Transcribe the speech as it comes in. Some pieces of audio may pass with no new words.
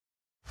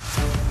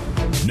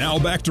Now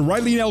back to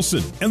Riley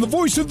Nelson and the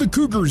voice of the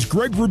Cougars,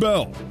 Greg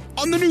Wrubell,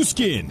 on the new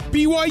skin,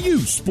 BYU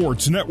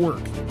Sports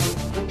Network.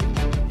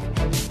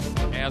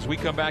 As we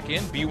come back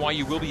in,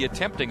 BYU will be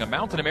attempting a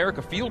Mountain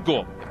America field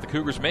goal. If the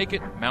Cougars make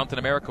it, Mountain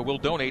America will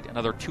donate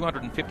another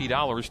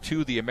 $250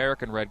 to the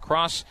American Red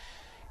Cross.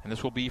 And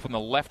this will be from the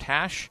left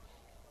hash.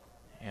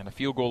 And a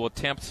field goal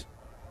attempt.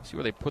 Let's see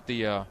where they put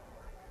the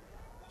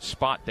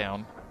spot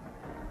down.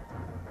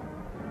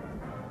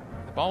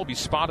 The ball will be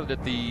spotted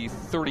at the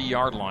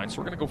 30-yard line, so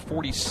we're going to go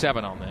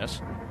 47 on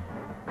this.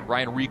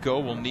 Ryan Rico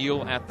will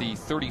kneel at the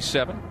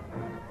 37.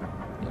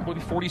 It will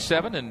be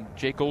 47, and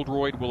Jake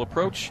Oldroyd will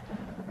approach,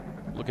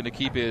 looking to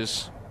keep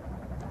his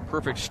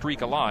perfect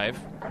streak alive.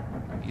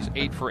 He's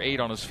 8 for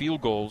 8 on his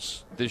field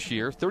goals this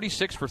year.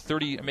 36 for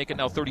 30, make it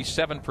now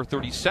 37 for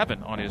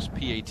 37 on his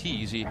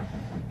PATs. He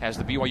has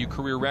the BYU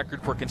career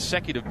record for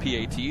consecutive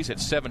PATs at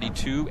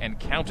 72 and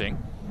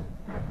counting.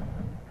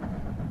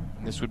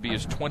 And this would be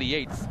his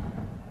 28th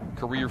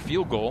career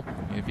field goal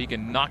if he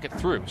can knock it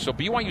through. So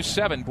BYU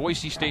 7,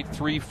 Boise State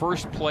 3,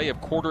 first play of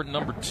quarter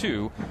number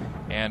 2,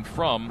 and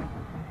from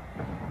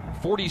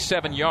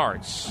 47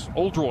 yards,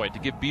 Oldroyd to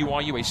give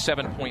BYU a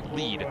 7-point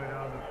lead.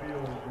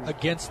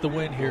 Against the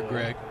wind here,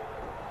 Greg.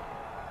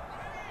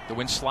 The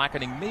wind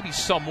slackening maybe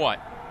somewhat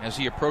as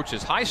he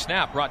approaches. High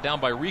snap brought down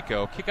by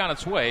Rico. Kick on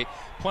its way.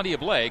 Plenty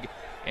of leg.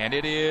 And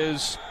it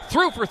is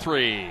through for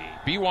 3.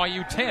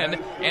 BYU 10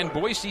 and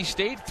Boise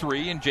State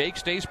 3. And Jake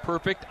stays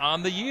perfect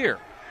on the year.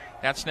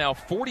 That's now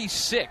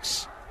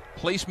 46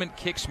 placement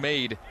kicks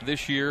made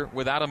this year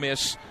without a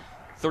miss.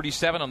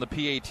 37 on the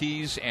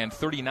PATs and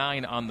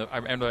 39 on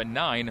the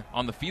 9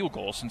 on the field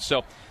goals. And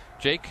so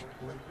Jake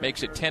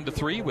makes it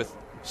 10-3 with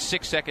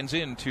 6 seconds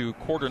into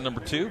quarter number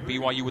 2.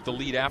 BYU with the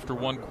lead after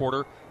one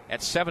quarter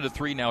at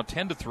 7-3, now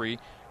 10-3.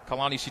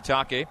 Kalani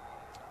Sitake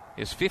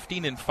is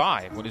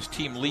 15-5 when his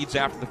team leads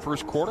after the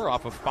first quarter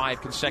off of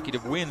 5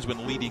 consecutive wins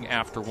when leading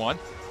after one.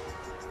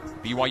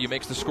 BYU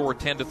makes the score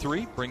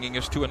 10-3, bringing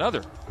us to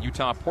another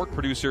Utah Pork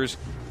Producers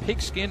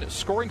Pigskin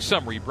Scoring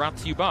Summary, brought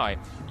to you by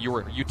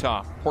your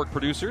Utah Pork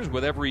Producers.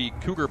 With every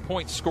Cougar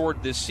point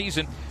scored this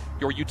season,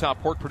 your Utah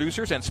Pork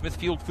Producers and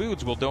Smithfield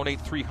Foods will donate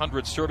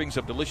 300 servings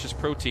of delicious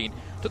protein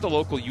to the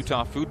local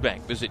Utah Food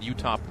Bank. Visit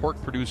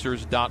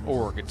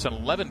utahporkproducers.org. It's an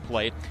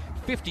 11-play,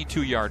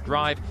 52-yard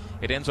drive.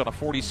 It ends on a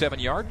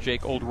 47-yard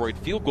Jake Oldroyd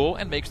field goal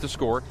and makes the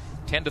score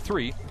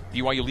 10-3.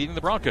 BYU leading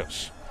the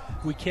Broncos.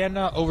 We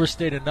cannot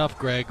overstate enough,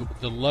 Greg,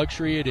 the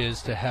luxury it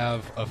is to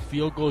have a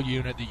field goal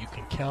unit that you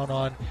can count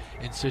on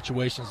in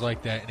situations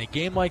like that. In a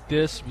game like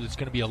this, it's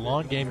going to be a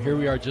long game. Here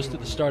we are just at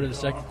the start of the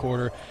second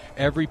quarter.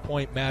 Every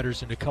point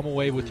matters, and to come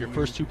away with your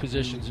first two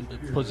possessions,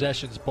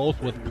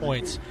 both with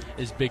points,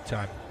 is big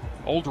time.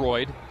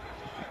 Oldroyd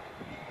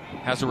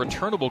has a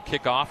returnable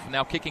kickoff,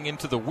 now kicking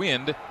into the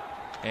wind.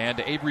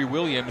 And Avery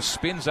Williams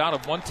spins out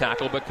of one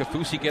tackle, but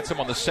Kafusi gets him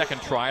on the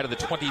second try to the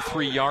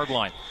 23-yard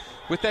line.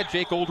 With that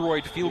Jake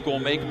Oldroyd field goal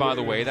make, by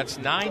the way, that's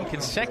 9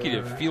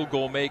 consecutive field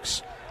goal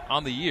makes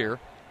on the year.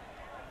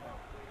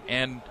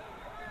 And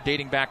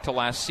dating back to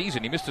last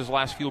season, he missed his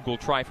last field goal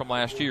try from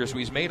last year, so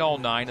he's made all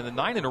 9. And the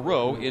 9 in a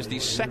row is the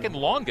second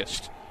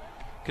longest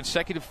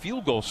consecutive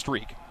field goal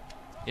streak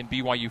in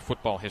BYU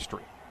football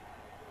history.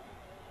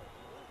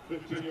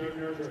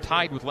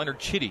 Tied with Leonard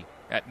Chitty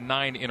at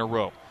 9 in a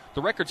row.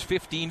 The record's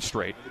 15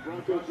 straight,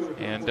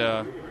 and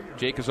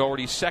Jake is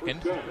already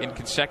second in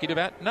consecutive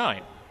at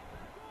 9.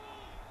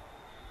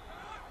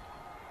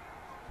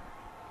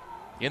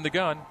 In the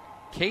gun,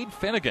 Cade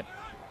Finnegan,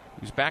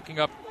 who's backing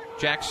up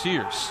Jack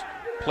Sears.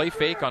 Play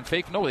fake on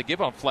fake. No, they give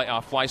on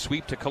fly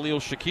sweep to Khalil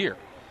Shakir.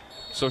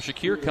 So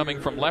Shakir coming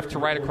from left to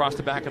right across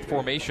the back of the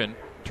formation,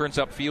 turns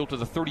upfield to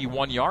the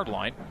 31-yard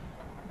line.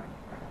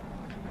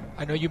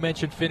 I know you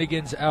mentioned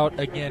Finnegan's out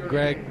again,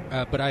 Greg,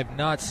 but I've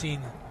not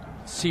seen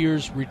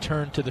Sears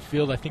return to the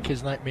field. I think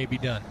his night may be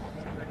done.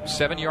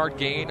 7-yard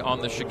gain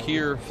on the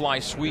Shakir fly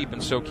sweep,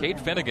 and so Cade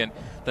Finnegan,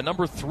 the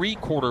number 3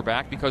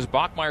 quarterback, because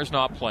Bachmeier's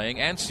not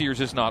playing and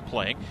Sears is not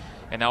playing,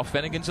 and now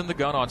Finnegan's in the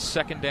gun on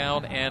 2nd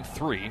down and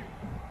 3.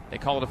 They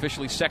call it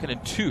officially 2nd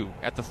and 2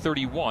 at the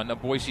 31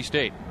 of Boise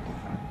State.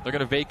 They're going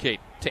to vacate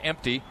to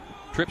empty,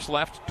 trips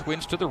left,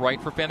 twins to the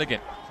right for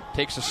Finnegan.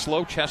 Takes a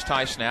slow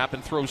chest-high snap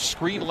and throws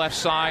screen left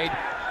side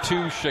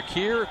to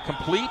Shakir,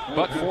 complete,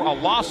 but for a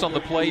loss on the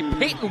play,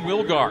 Peyton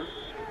Wilgar.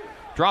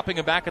 Dropping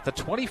him back at the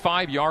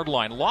 25-yard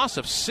line. Loss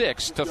of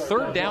 6 to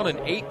 3rd down and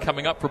 8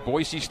 coming up for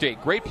Boise State.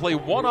 Great play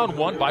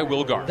one-on-one by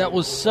Wilgar. That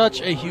was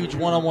such a huge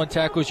one-on-one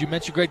tackle, as you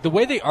mentioned, Greg. The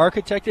way they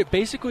architected it,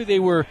 basically they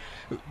were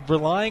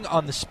relying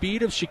on the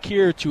speed of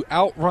Shakir to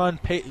outrun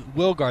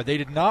Wilgar. They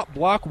did not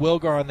block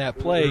Wilgar on that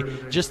play,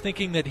 just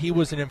thinking that he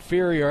was an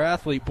inferior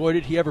athlete. Boy,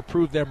 did he ever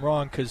prove them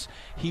wrong, because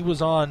he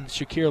was on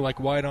Shakir like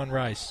white on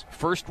rice.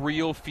 First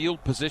real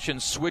field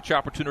position switch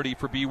opportunity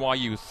for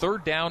BYU.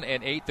 3rd down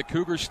and 8. The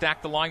Cougars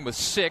stack the line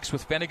with 6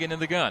 with Finnegan in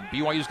the gun.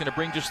 BYU's going to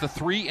bring just the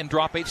 3 and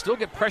drop 8. Still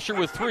get pressure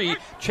with 3.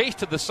 Chase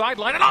to the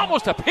sideline and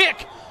almost a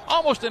pick.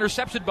 Almost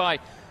intercepted by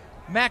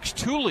Max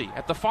Tooley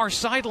at the far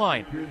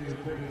sideline.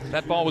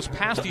 That ball was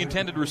past the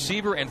intended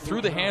receiver and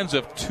through the hands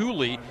of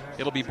Tooley.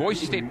 It'll be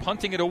Boise State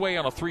punting it away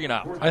on a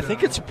 3-and-out. I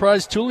think it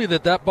surprised Tooley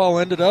that ball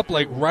ended up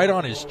like right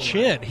on his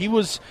chin.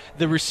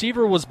 The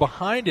receiver was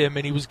behind him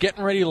and he was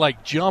getting ready to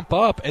like jump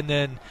up, and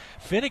then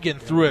Finnegan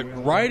threw it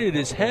right at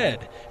his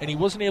head, and he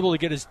wasn't able to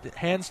get his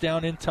hands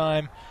down in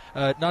time.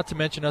 Not to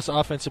mention us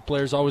offensive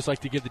players always like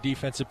to give the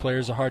defensive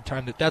players a hard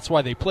time. That's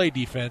why they play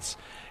defense,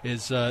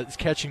 is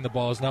catching the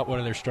ball is not one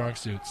of their strong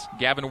suits.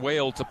 Gavin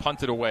Whale to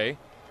punt it away.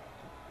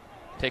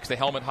 Takes the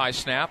helmet-high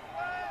snap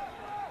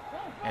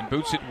and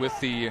boots it with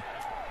the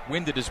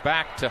wind at his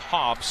back to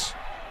Hobbs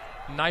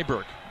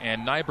Nyberg.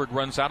 And Nyberg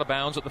runs out of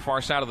bounds at the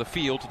far side of the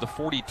field to the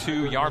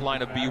 42-yard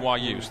line of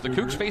BYU. So the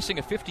Cougs facing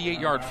a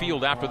 58-yard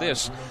field after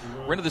this.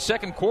 We're into the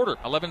second quarter,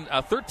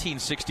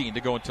 13-16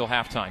 to go until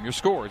halftime. Your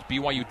scores,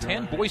 BYU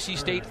 10, Boise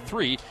State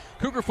 3.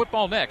 Cougar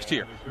football next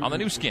here on the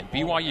new skin,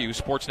 BYU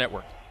Sports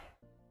Network.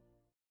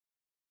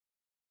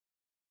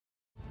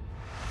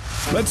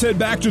 Let's head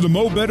back to the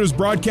Mo Betta's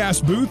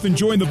broadcast booth and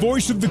join the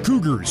voice of the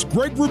Cougars,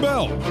 Greg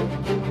Wrubell.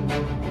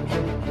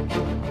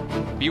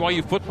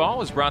 BYU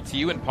football is brought to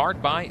you in part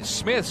by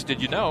Smith's.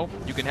 Did you know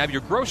you can have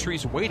your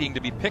groceries waiting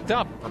to be picked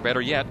up? Or better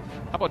yet,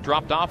 how about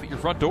dropped off at your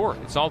front door?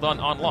 It's all done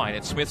online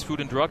at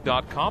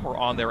smithsfoodanddrug.com or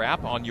on their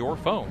app on your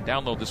phone.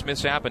 Download the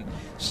Smith's app and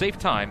save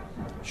time.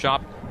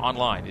 Shop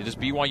online. It is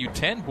BYU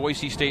 10,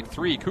 Boise State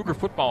 3. Cougar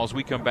football as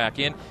we come back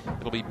in.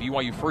 It'll be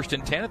BYU 1st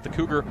and 10 at the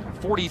Cougar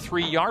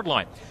 43-yard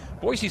line.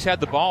 Boise's had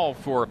the ball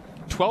for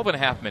 12 and a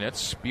half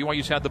minutes.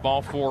 BYU's had the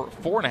ball for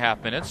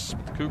 4.5 minutes.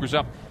 The Cougars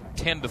up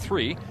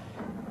 10-3.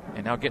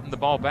 And now getting the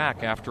ball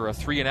back after a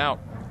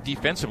 3-and-out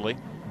defensively.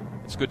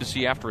 It's good to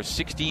see after a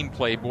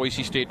 16-play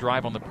Boise State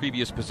drive on the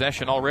previous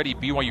possession. Already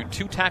BYU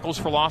 2 tackles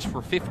for loss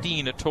for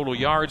 15 total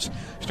yards.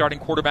 Starting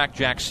quarterback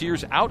Jack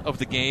Sears out of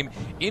the game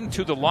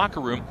into the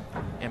locker room.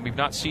 And we've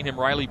not seen him,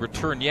 Riley,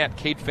 return yet.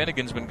 Cade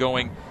Finnegan's been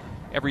going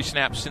every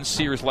snap since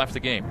Sears left the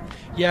game.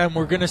 Yeah, and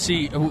we're going to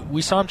see,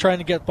 we saw him trying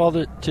to get the ball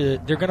to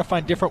they're going to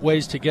find different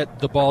ways to get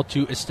the ball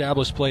to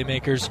established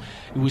playmakers.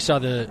 We saw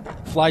the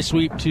fly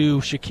sweep to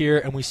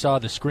Shakir, and we saw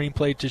the screen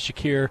play to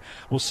Shakir.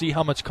 We'll see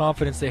how much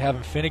confidence they have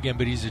in Finnegan,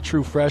 but he's a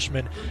true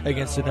freshman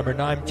against the number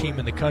 9 team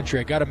in the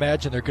country. I got to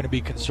imagine they're going to be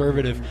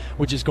conservative,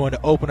 which is going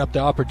to open up the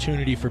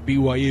opportunity for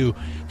BYU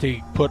to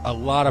put a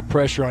lot of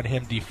pressure on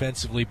him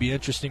defensively. Be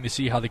interesting to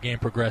see how the game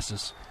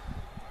progresses.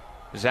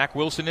 Zach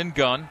Wilson in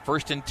gun,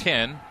 1st and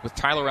 10, with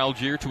Tyler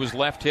Algier to his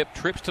left hip,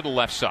 trips to the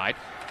left side.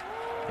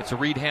 It's a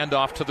read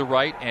handoff to the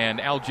right, and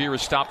Algier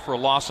is stopped for a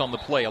loss on the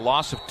play. A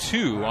loss of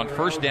 2 on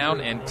 1st down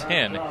and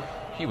 10.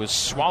 He was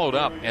swallowed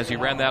up as he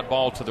ran that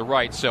ball to the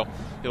right, so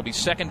it'll be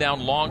 2nd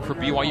down long for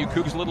BYU.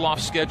 Cougs a little off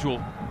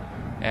schedule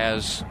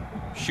as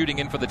shooting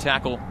in for the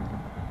tackle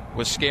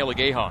was Scala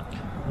Gahan.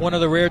 One of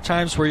the rare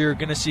times where you're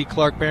going to see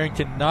Clark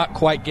Barrington not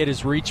quite get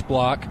his reach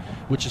block,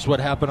 which is what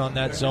happened on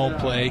that zone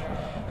play,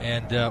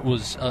 and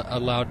was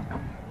allowed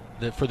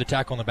for the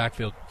tackle in the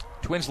backfield.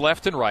 Twins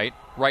left and right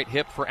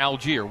hip for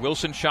Algier.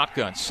 Wilson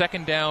shotgun.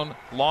 2nd down,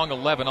 long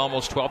 11,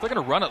 almost 12. They're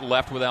going to run it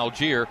left with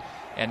Algier,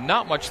 and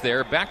not much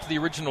there. Back to the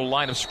original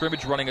line of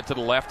scrimmage, running it to the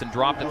left and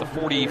dropped at the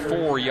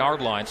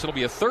 44-yard line. So it'll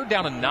be a 3rd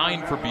down and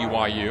 9 for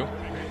BYU.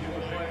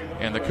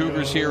 And the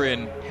Cougars here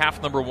in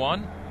half number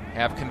 1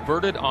 have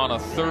converted on a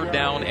 3rd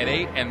down and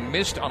 8 and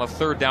missed on a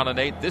 3rd down and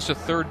 8. This a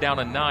 3rd down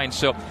and 9.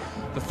 So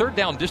the 3rd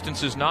down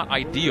distance is not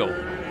ideal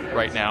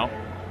right now,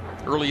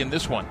 early in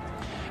this one.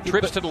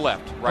 Trips to the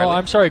left. Riley. Oh,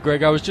 I'm sorry,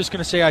 Greg. I was just going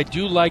to say I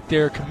do like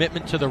their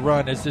commitment to the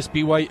run as this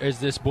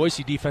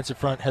Boise defensive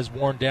front has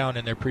worn down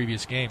in their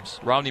previous games.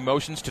 Romney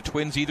motions to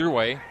Twins either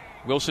way.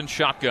 Wilson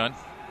shotgun.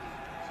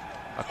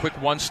 A quick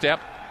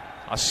one-step.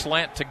 A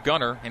slant to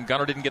Gunner, and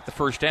Gunner didn't get the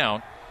 1st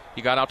down.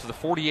 He got out to the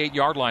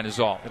 48-yard line is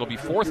all. It'll be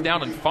 4th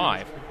down and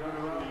 5.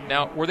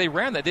 Now, where they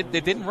ran that,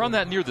 they didn't run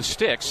that near the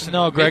sticks.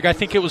 No, Greg, I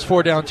think it was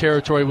 4-down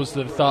territory was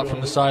the thought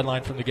from the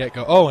sideline from the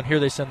get-go. Oh, and here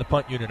they send the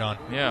punt unit on.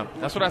 Yeah,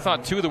 that's what I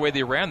thought, too, the way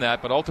they ran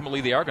that, but ultimately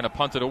they are going to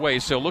punt it away.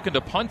 So looking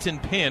to punt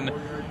and pin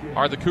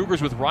are the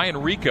Cougars with Ryan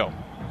Rico.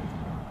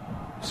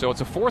 So it's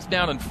a 4th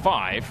down and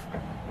 5.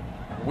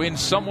 Wind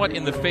somewhat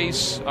in the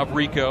face of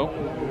Rico,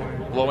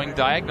 blowing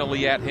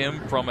diagonally at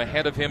him from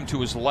ahead of him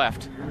to his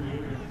left.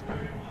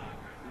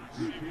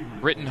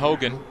 Britton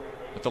Hogan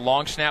with the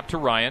long snap to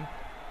Ryan.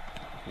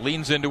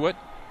 Leans into it.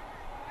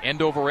 End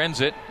over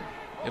ends it.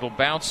 It'll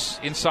bounce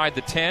inside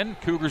the 10.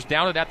 Cougars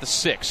down it at the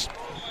 6.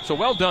 So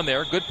well done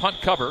there. Good punt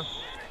cover.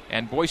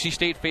 And Boise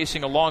State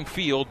facing a long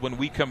field when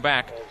we come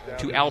back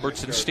to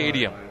Albertson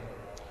Stadium.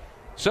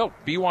 So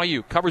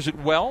BYU covers it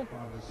well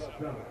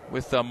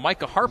with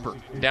Micah Harper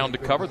down to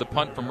cover the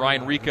punt from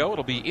Ryan Rico.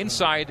 It'll be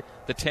inside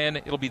the 10.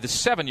 It'll be the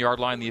 7-yard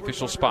line, the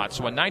official spot.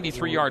 So a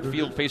 93-yard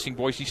field facing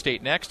Boise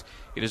State next.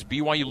 It is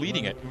BYU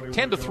leading it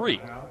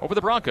 10-3 over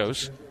the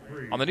Broncos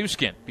on the new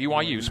skin,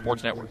 BYU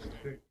Sports Network.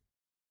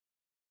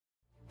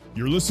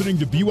 You're listening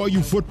to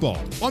BYU football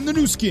on the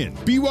new skin,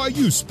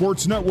 BYU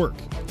Sports Network.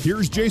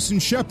 Here's Jason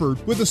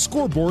Shepard with a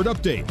scoreboard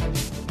update.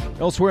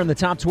 Elsewhere in the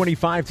top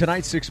 25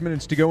 tonight, 6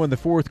 minutes to go in the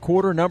fourth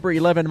quarter. Number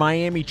 11,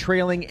 Miami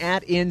trailing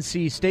at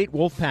NC State.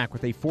 Wolfpack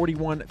with a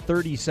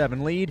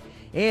 41-37 lead.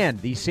 And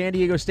the San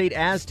Diego State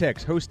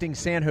Aztecs hosting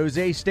San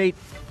Jose State.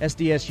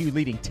 SDSU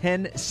leading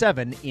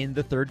 10-7 in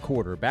the third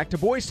quarter. Back to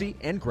Boise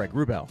and Greg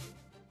Wrubell.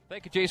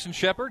 Thank you, Jason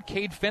Shepard.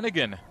 Cade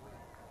Finnegan,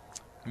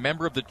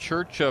 member of the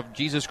Church of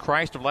Jesus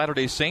Christ of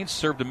Latter-day Saints,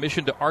 served a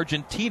mission to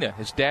Argentina.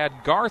 His dad,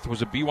 Garth,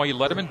 was a BYU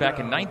letterman back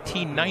in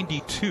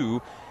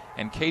 1992.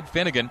 And Cade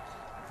Finnegan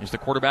is the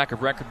quarterback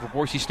of record for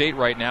Boise State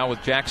right now,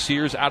 with Jack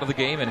Sears out of the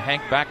game and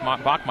Hank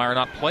Bachmeier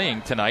not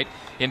playing tonight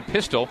in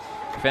pistol.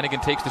 Finnegan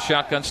takes the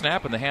shotgun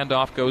snap, and the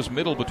handoff goes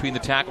middle between the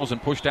tackles and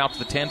pushed out to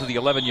the 10 to the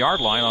 11-yard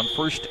line on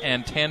 1st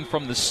and 10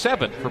 from the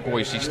 7 for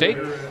Boise State.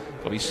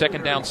 It'll be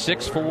 2nd down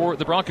 6 for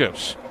the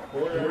Broncos.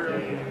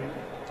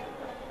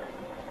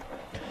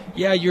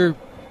 Yeah, you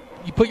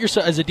put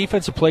yourself as a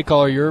defensive play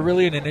caller, you're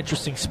really in an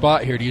interesting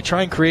spot here. Do you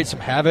try and create some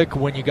havoc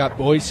when you got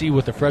Boise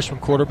with a freshman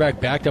quarterback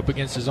backed up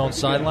against his own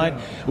sideline,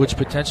 which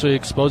potentially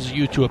exposes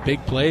you to a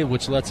big play,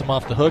 which lets him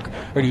off the hook,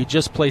 or do you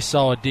just play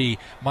solid D?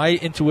 My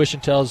intuition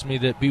tells me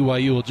that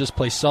BYU will just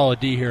play solid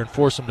D here and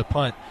force him to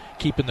punt,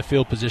 keeping the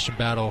field position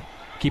battle,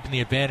 keeping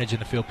the advantage in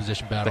the field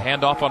position battle. The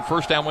handoff on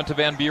 1st down went to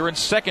Van Buren.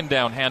 2nd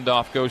down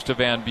handoff goes to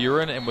Van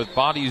Buren, and with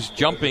bodies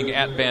jumping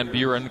at Van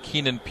Buren,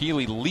 Keenan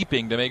Peely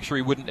leaping to make sure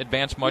he wouldn't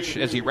advance much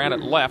as he ran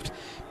it left.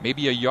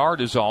 Maybe a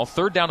yard is all.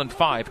 3rd down and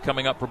 5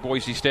 coming up for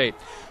Boise State.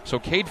 So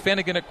Cade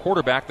Finnegan at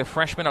quarterback, the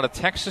freshman out of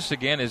Texas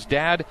again. His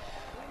dad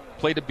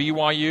played at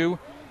BYU,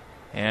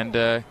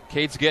 and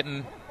Cade's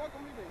getting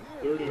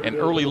an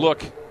early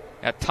look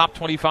at top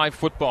 25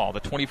 football.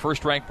 The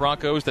 21st-ranked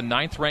Broncos, the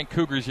 9th-ranked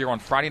Cougars here on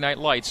Friday Night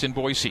Lights in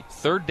Boise.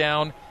 3rd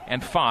down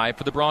and 5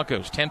 for the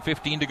Broncos.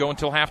 10:15 to go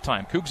until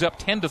halftime. Cougs up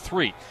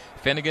 10-3.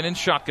 Finnegan in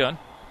shotgun.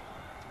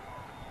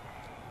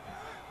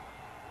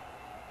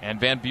 And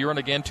Van Buren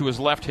again to his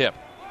left hip.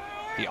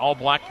 The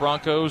all-black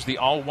Broncos, the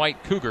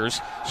all-white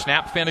Cougars.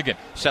 Snap Finnegan,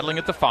 settling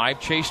at the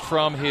 5, chased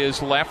from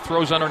his left,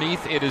 throws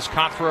underneath. It is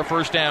caught for a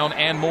 1st down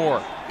and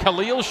more.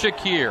 Khalil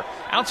Shakir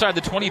outside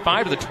the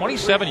 25 to the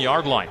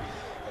 27-yard line.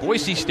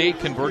 Boise State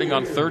converting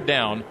on 3rd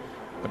down.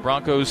 The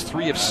Broncos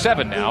 3 of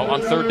 7 now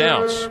on 3rd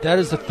downs. That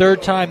is the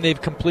 3rd time they've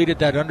completed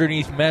that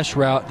underneath mesh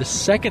route. The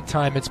 2nd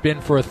time it's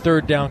been for a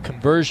 3rd down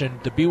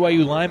conversion. The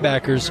BYU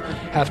linebackers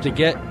have to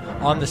get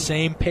on the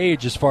same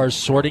page as far as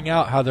sorting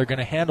out how they're going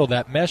to handle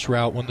that mesh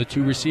route when the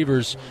two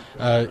receivers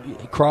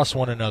cross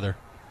one another.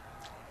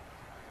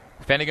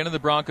 Finnegan and the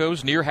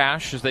Broncos near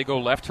hash as they go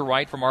left to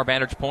right from our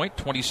vantage point.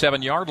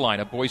 27-yard line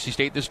of Boise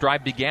State. This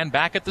drive began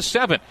back at the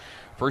 7.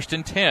 1st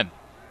and 10.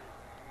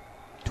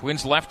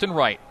 Twins left and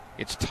right.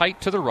 It's tight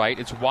to the right.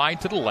 It's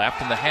wide to the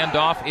left, and the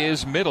handoff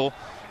is middle.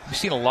 We've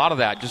seen a lot of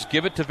that. Just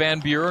give it to Van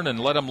Buren and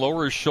let him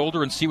lower his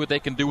shoulder and see what they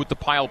can do with the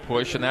pile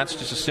push, and that's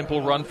just a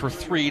simple run for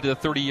 3 to the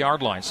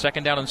 30-yard line.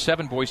 2nd down and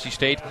 7, Boise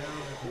State.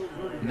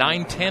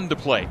 9:10 to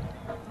play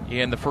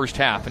in the first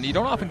half. And you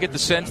don't often get the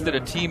sense that a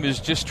team is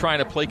just trying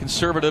to play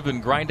conservative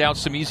and grind out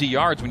some easy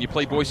yards when you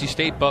play Boise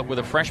State, but with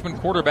a freshman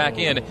quarterback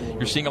in,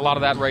 you're seeing a lot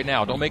of that right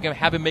now. Don't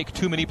have him make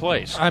too many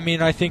plays. I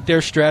mean, I think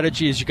their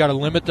strategy is you got to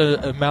limit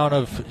the amount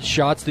of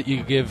shots that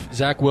you give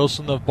Zach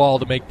Wilson the ball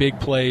to make big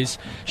plays,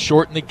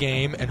 shorten the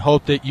game, and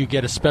hope that you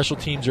get a special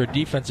teams or a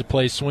defensive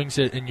play, swings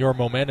it in your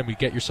momentum, you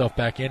get yourself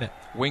back in it.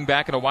 Wing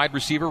back and a wide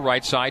receiver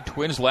right side.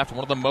 Twins left.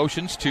 One of the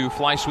motions to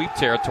fly sweep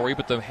territory,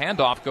 but the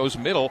handoff goes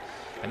middle.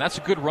 And that's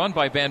a good run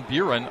by Van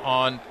Buren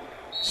on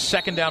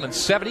 2nd down and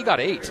 7. He got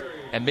 8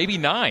 and maybe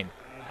 9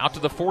 out to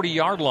the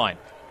 40-yard line.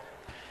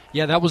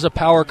 Yeah, that was a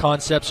power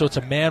concept, so it's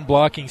a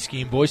man-blocking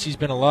scheme. Boise's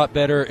been a lot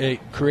better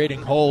at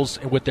creating holes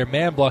with their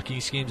man-blocking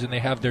schemes than they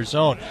have their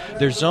zone.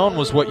 Their zone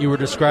was what you were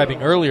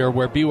describing earlier,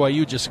 where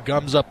BYU just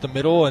gums up the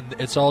middle, and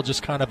it's all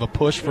just kind of a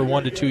push for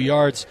 1 to 2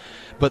 yards.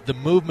 But the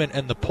movement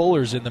and the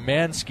pullers in the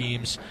man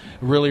schemes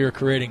really are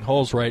creating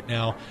holes right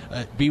now.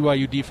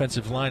 BYU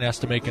defensive line has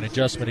to make an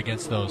adjustment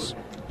against those.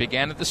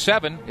 Began at the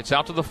 7. It's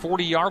out to the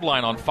 40-yard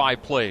line on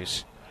 5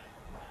 plays.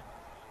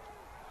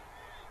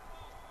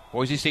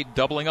 Boise State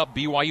doubling up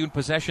BYU in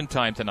possession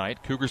time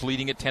tonight. Cougars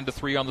leading at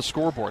 10-3 on the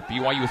scoreboard.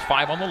 BYU with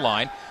 5 on the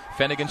line.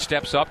 Finnegan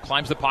steps up,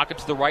 climbs the pocket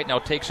to the right, now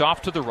takes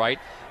off to the right,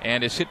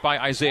 and is hit by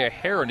Isaiah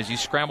Heron as he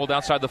scrambled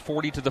outside the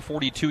 40 to the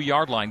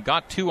 42-yard line.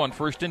 Got 2 on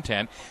 1st and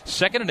 10.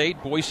 2nd and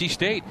 8, Boise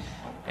State.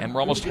 And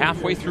we're almost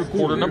halfway through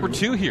quarter number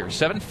 2 here.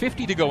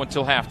 7:50 to go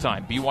until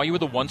halftime. BYU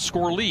with a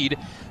 1-score lead.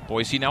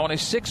 Boise now on a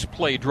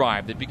 6-play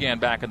drive that began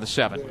back in the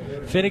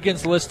 7.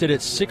 Finnegan's listed at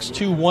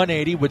 6'2",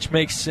 180, which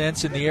makes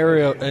sense in the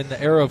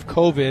era of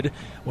COVID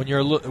when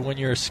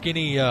you're a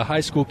skinny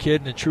high school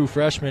kid and a true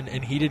freshman,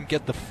 and he didn't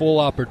get the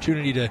full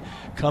opportunity to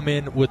come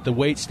in with the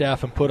weight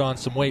staff and put on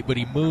some weight, but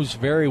he moves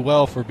very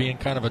well for being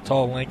kind of a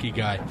tall, lanky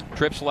guy.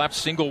 Trips left,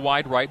 single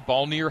wide right,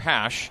 ball near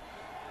hash.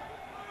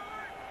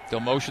 They'll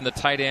motion the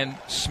tight end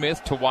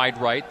Smith to wide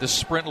right. The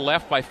sprint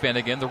left by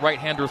Finnegan. The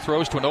right-hander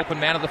throws to an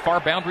open man at the far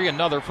boundary.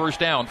 Another 1st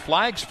down.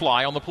 Flags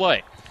fly on the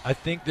play. I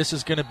think this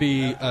is going to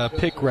be a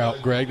pick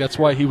route, Greg. That's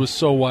why he was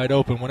so wide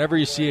open. Whenever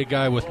you see a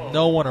guy with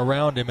no one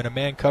around him in a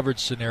man coverage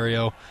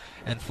scenario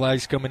and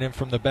flags coming in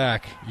from the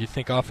back, you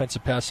think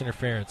offensive pass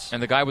interference.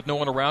 And the guy with no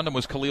one around him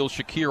was Khalil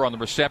Shakir on the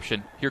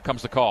reception. Here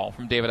comes the call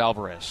from David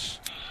Alvarez.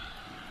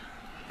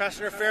 Pass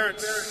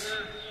interference.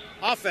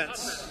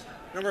 Offense.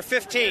 Number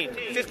 15.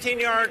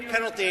 15-yard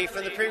penalty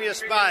from the previous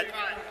spot.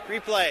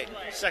 Replay.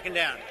 Second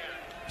down.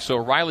 So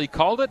Riley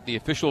called it. The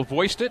official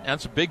voiced it.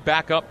 That's a big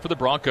backup for the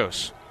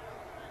Broncos.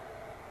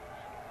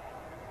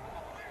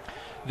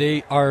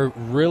 They are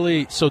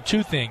really – so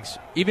two things.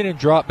 Even in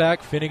drop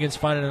back, Finnegan's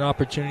finding an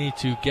opportunity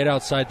to get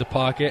outside the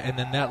pocket, and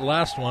then that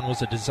last one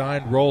was a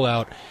designed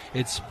rollout.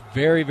 It's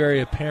very, very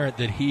apparent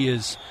that he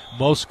is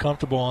most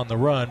comfortable on the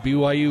run.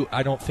 BYU,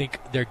 I don't think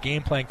their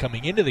game plan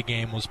coming into the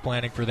game was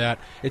planning for that.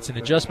 It's an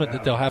adjustment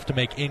that they'll have to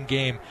make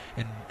in-game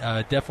and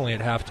definitely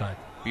at halftime.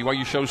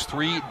 BYU shows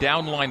 3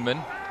 down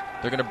linemen.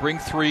 They're going to bring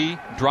 3,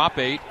 drop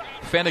 8.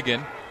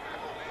 Finnegan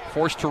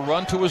forced to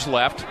run to his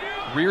left,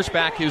 rears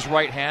back his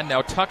right hand,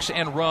 now tucks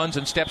and runs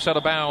and steps out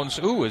of bounds.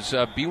 His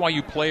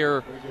BYU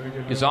player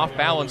is off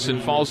balance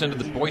and falls into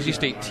the Boise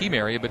State team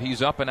area, but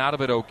he's up and out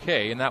of it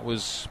okay, and that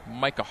was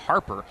Micah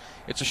Harper.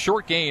 It's a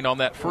short gain on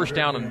that first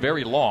down and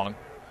very long.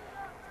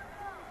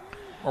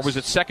 Or was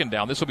it second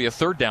down? This will be a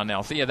third down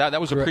now. Yeah,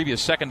 that was a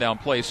previous second down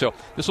play, so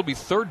this will be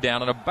third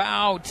down and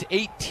about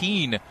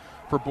 18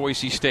 for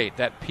Boise State.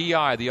 That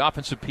PI, the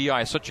offensive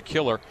PI, is such a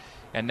killer.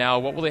 And now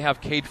what will they have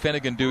Cade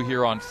Finnegan do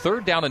here on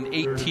third down and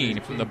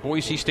 18 from the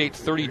Boise State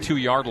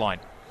 32-yard line?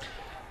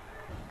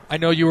 I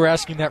know you were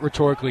asking that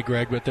rhetorically,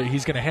 Greg, but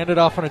he's going to hand it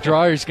off on a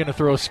draw or he's going to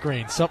throw a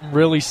screen. Something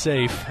really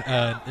safe.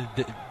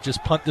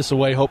 Just punt this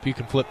away, hope you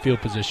can flip field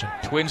position.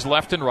 Twins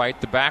left and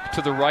right. The back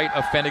to the right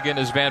of Finnegan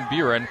is Van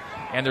Buren.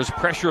 And there's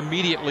pressure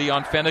immediately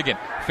on Finnegan.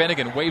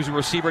 Finnegan waves a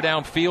receiver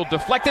downfield,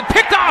 deflected,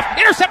 picked off,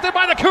 intercepted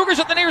by the Cougars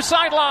at the near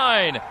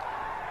sideline.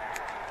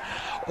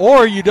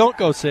 Or you don't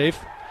go safe.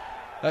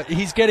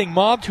 He's getting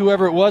mobbed,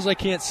 whoever it was. I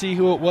can't see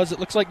who it was. It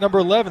looks like number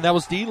 11. That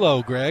was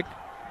D'Lo, Greg.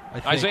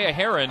 Isaiah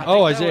Heron.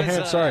 Isaiah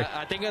Heron, sorry.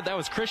 I think that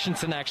was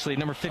Christensen, actually,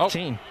 number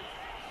 15.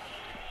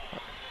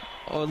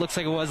 Oh, it looks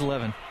like it was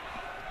 11.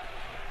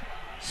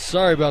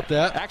 Sorry about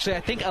that. Actually, I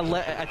think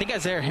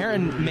Isaiah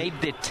Heron made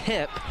the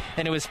tip,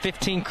 and it was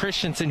 15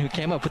 Christensen who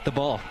came up with the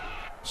ball.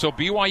 So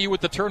BYU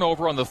with the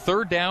turnover on the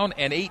third down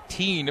and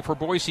 18 for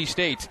Boise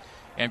State.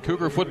 And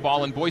Cougar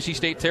football in Boise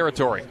State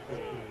territory.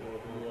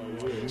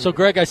 So,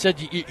 Greg, I said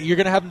you're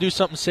going to have him do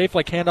something safe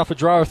like hand off a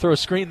draw or throw a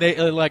screen. They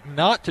elect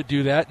not to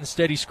do that.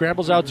 Instead, he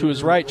scrambles out to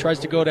his right, tries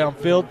to go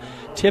downfield,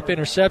 tip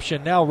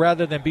interception. Now,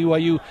 rather than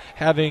BYU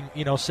having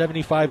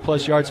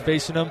 75-plus yards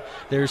facing them,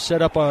 they're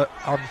set up on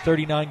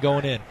 39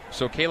 going in.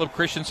 So Caleb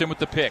Christensen with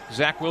the pick.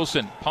 Zach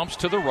Wilson pumps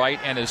to the right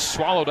and is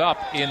swallowed up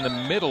in the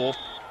middle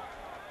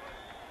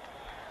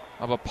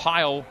of a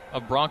pile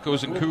of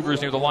Broncos and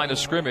Cougars near the line of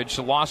scrimmage.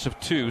 A loss of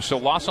 2. So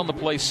loss on the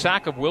play,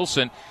 sack of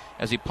Wilson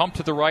as he pumped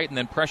to the right and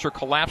then pressure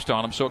collapsed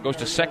on him. So it goes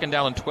to second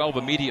down and 12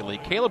 immediately.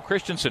 Caleb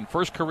Christensen,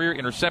 first career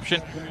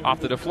interception off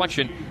the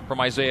deflection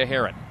from Isaiah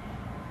Heron.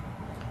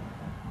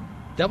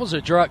 That was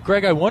a draw.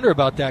 Greg, I wonder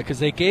about that because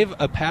they gave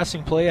a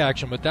passing play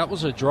action, but that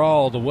was a draw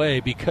all the way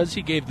because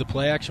he gave the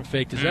play action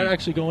fake. Does that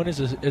actually go in as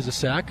a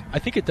sack? I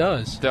think it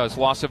does. It does.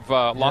 Loss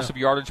of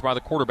yardage by the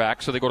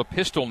quarterback. So they go to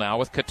pistol now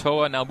with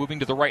Katoa now moving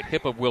to the right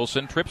hip of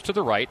Wilson. Trips to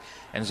the right,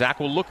 and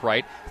Zach will look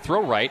right,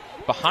 throw right.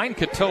 Behind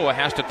Katoa,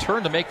 has to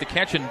turn to make the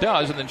catch and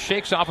does, and then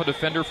shakes off a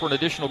defender for an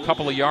additional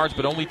couple of yards,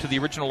 but only to the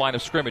original line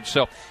of scrimmage.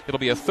 So it'll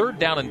be a third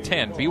down and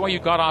 10.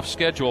 BYU got off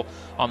schedule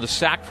on the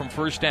sack from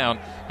first down,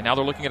 and now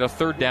they're looking at a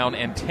third down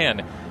and 10.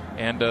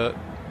 And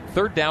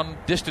third down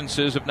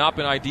distances have not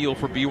been ideal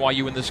for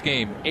BYU in this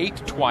game. 8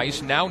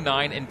 twice, now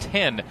 9 and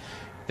 10.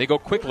 They go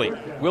quickly.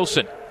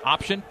 Wilson,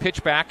 option,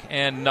 pitch back,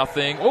 and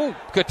nothing. Oh,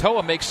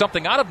 Katoa makes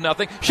something out of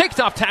nothing. Shakes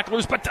off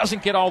tacklers, but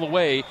doesn't get all the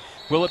way.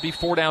 Will it be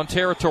 4-down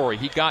territory?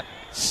 He got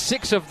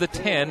 6 of the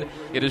 10.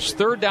 It is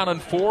third down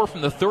and 4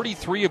 from the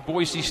 33 of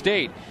Boise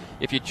State.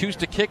 If you choose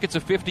to kick, it's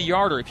a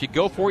 50-yarder. If you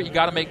go for it, you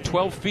got to make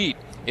 12 feet.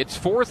 It's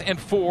 4th and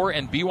 4,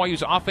 and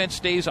BYU's offense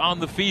stays on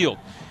the field.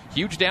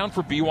 Huge down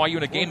for BYU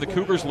in a game the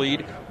Cougars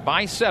lead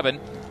by 7,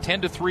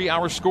 10-3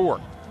 our score.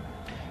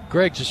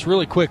 Greg, just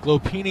really quick,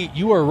 Lopini,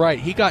 you are right.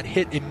 He got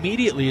hit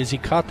immediately as he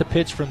caught the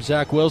pitch from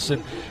Zach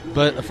Wilson.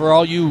 But for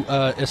all you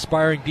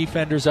aspiring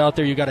defenders out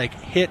there, you got to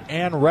hit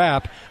and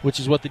wrap, which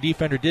is what the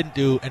defender didn't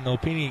do, and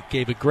Lopini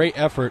gave a great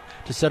effort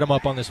to set him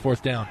up on this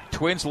fourth down.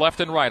 Twins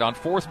left and right on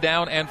 4th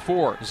down and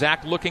 4.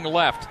 Zach looking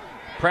left.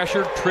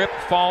 Pressure, trip,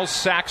 falls,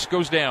 sacks,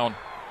 goes down.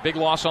 Big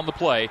loss on the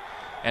play.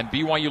 And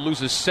BYU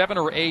loses 7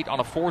 or 8 on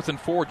a 4th and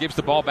 4, gives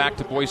the ball back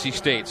to Boise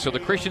State. So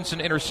the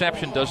Christensen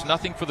interception does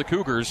nothing for the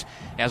Cougars,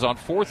 as on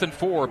 4th and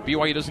 4,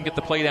 BYU doesn't get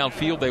the play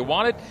downfield they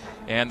wanted,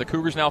 and the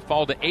Cougars now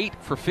fall to 8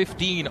 for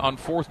 15 on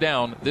 4th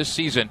down this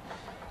season.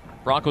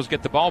 Broncos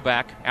get the ball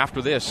back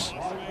after this.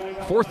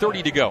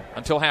 4:30 to go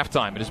until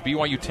halftime. It is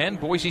BYU 10,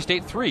 Boise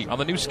State 3 on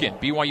the new skin,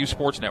 BYU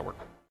Sports Network.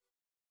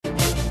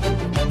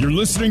 You're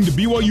listening to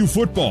BYU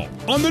Football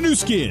on the new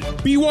skin,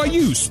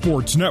 BYU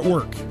Sports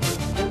Network.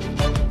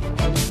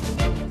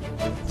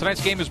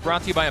 Tonight's game is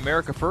brought to you by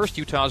America First,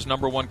 Utah's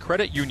 #1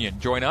 credit union.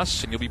 Join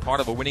us and you'll be part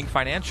of a winning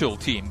financial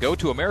team. Go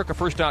to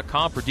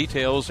americafirst.com for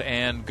details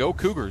and go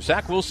Cougars.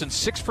 Zach Wilson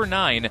 6 for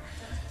 9,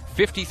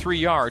 53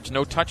 yards,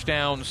 no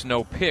touchdowns,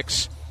 no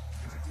picks,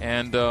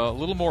 and a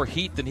little more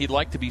heat than he'd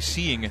like to be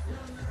seeing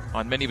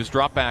on many of his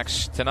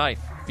dropbacks tonight.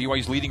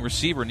 BYU's leading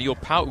receiver, Neil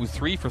Pau'u,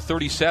 3 for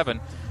 37.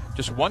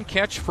 Just one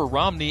catch for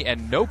Romney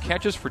and no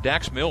catches for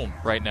Dax Milne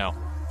right now.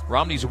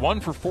 Romney's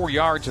 1 for 4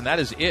 yards, and that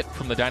is it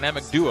from the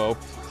dynamic duo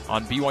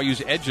on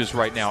BYU's edges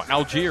right now.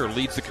 Algier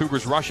leads the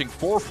Cougars rushing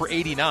 4 for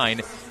 89.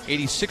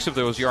 86 of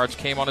those yards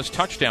came on his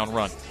touchdown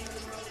run.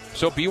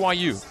 So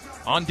BYU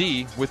on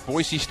D with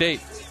Boise State,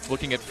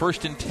 looking at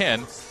 1st and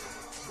 10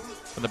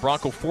 from the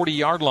Bronco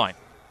 40-yard line.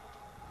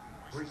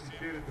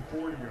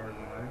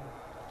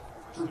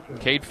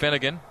 Cade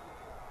Finnegan,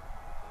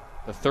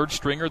 the third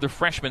stringer, the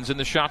freshman's in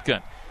the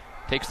shotgun.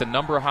 Takes the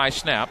number high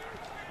snap,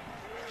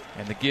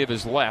 and the give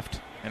is left.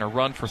 And a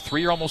run for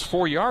 3 or almost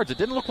 4 yards. It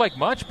didn't look like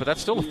much, but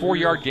that's still a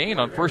 4-yard gain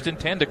on 1st and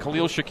 10 to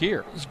Khalil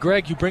Shakir.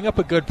 Greg, you bring up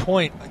a good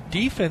point.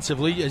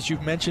 Defensively, as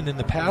you've mentioned in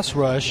the pass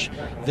rush,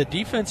 the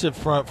defensive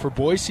front for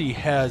Boise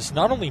has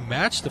not only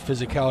matched the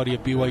physicality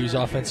of BYU's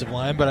offensive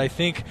line, but I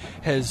think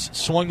has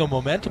swung the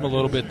momentum a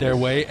little bit their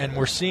way, and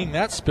we're seeing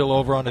that spill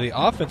over onto the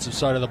offensive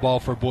side of the ball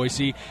for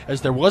Boise,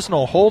 as there was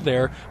no hole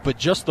there, but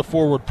just the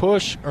forward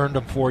push earned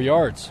them 4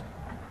 yards.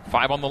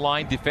 5 on the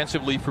line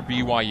defensively for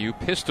BYU.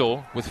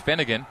 Pistol with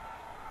Finnegan,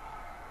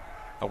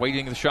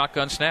 awaiting the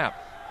shotgun snap.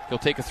 He'll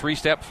take a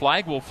 3-step,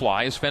 flag will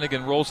fly as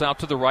Finnegan rolls out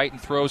to the right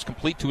and throws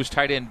complete to his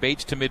tight end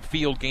Bates to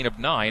midfield, gain of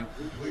 9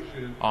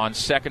 on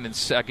second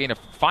and gain of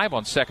 5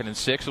 on 2nd and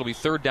 6. It'll be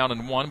 3rd down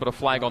and 1, but a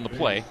flag on the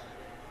play.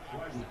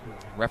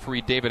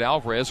 Referee David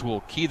Alvarez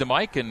will key the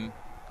mic and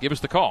give us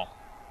the call.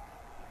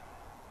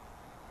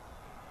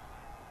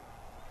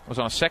 It was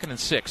on a 2nd and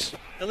 6.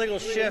 Illegal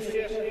shift.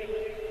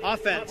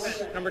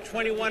 Offense, number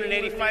 21 and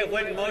 85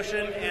 went in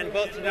motion, and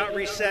both did not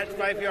reset.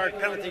 5-yard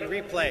penalty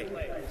replay.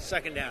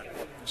 2nd down.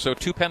 So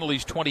 2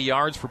 penalties, 20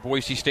 yards for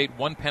Boise State,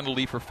 1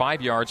 penalty for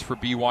 5 yards for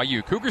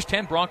BYU. Cougars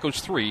 10, Broncos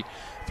 3.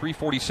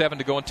 3:47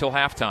 to go until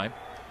halftime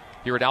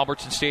here at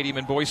Albertson Stadium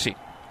in Boise.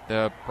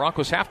 The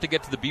Broncos have to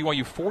get to the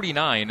BYU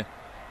 49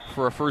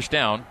 for a 1st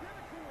down.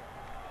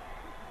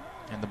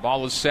 And the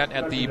ball is set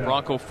at the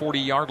Bronco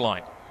 40-yard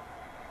line.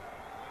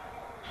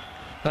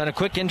 On a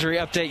quick injury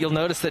update, you'll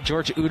notice that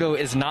George Udo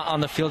is not on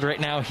the field right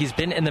now. He's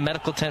been in the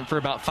medical tent for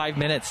about 5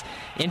 minutes.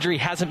 Injury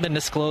hasn't been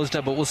disclosed,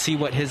 but we'll see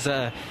what his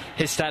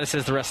status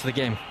is the rest of the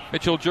game.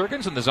 Mitchell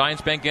Juergens in the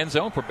Zions Bank end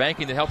zone for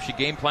banking that helps you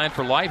game plan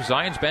for life.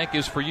 Zions Bank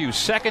is for you.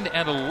 2nd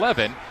and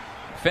 11.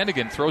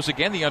 Finnegan throws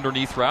again the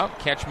underneath route.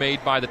 Catch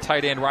made by the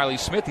tight end Riley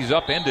Smith. He's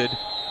upended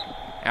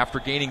after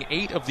gaining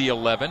 8 of the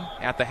 11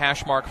 at the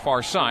hash mark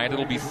far side.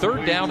 It'll be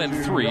 3rd down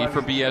and 3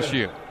 for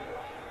BSU.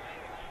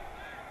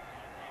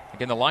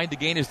 Again, the line to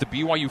gain is the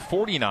BYU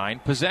 49.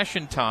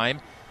 Possession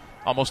time,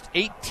 almost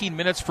 18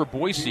 minutes for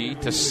Boise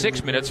to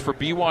 6 minutes for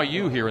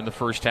BYU here in the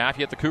first half.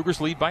 Yet the Cougars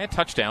lead by a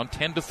touchdown,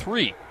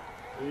 10-3.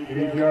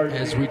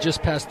 As we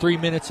just passed 3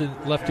 minutes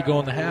left to go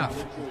in the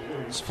half.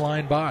 It's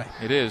flying by.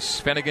 It is.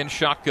 Finnegan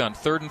shotgun,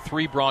 3rd and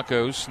 3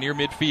 Broncos near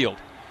midfield.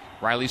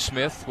 Riley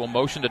Smith will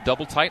motion to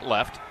double tight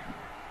left.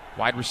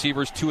 Wide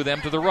receivers, 2 of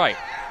them to the right.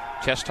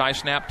 Chest high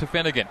snap to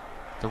Finnegan.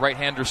 The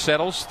right-hander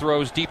settles,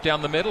 throws deep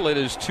down the middle. It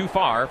is too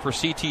far for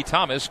C.T.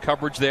 Thomas.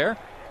 Coverage there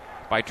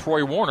by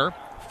Troy Warner.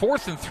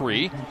 4th and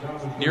 3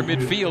 near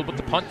midfield, but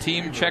the punt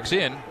team checks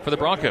in for the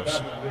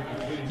Broncos.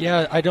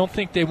 Yeah, I don't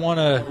think they want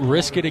to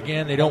risk it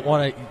again. They don't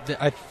want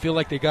to. I feel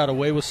like they got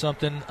away with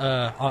something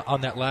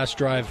on that last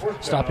drive,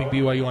 stopping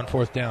BYU on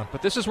 4th down.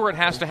 But this is where it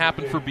has to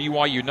happen for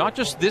BYU. Not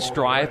just this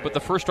drive, but the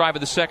first drive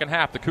of the second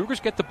half. The Cougars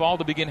get the ball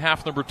to begin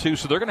half number 2,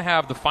 so they're going to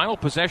have the final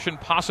possession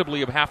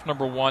possibly of half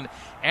number 1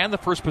 and the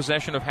first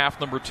possession of half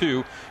number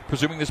 2,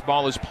 presuming this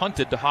ball is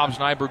punted to Hobbs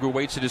Nyberg, who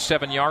waits at his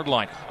 7-yard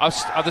line.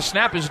 The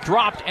snap is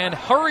dropped and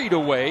hurried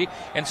away,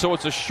 and so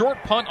it's a short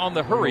punt on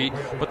the hurry,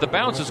 but the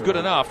bounce is good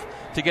enough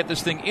to get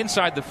this thing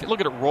inside the look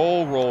at it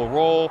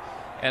roll,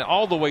 and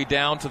all the way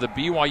down to the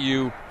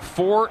BYU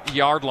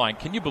 4-yard line.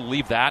 Can you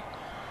believe that?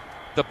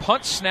 The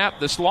punt snap,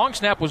 this long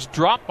snap was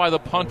dropped by the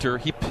punter.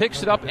 He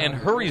picks it up and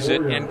hurries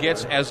it and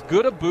gets as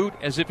good a boot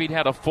as if he'd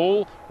had a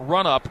full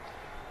run-up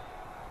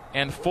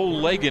and full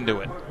leg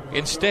into it.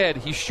 Instead,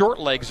 he short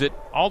legs it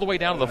all the way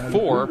down to the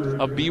 4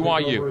 of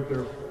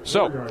BYU.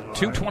 So,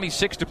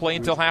 2:26 to play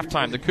until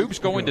halftime. The Cougs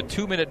go into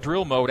 2-minute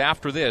drill mode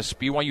after this.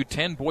 BYU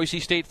 10, Boise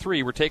State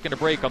 3. We're taking a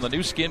break on the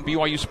new skin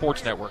BYU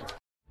Sports Network.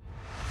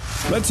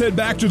 Let's head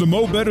back to the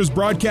Mo Betters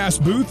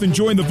broadcast booth and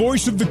join the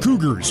voice of the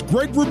Cougars,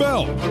 Greg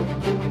Wrubell.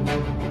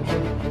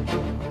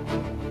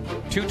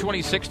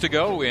 2:26 to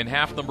go in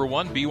half number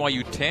 1.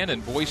 BYU 10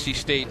 and Boise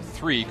State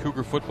 3.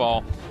 Cougar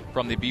football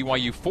from the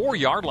BYU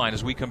 4-yard line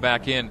as we come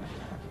back in.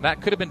 That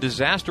could have been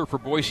disaster for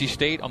Boise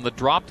State on the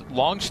dropped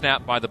long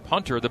snap by the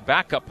punter, the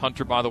backup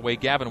punter, by the way,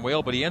 Gavin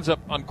Whale, but he ends up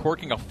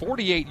uncorking a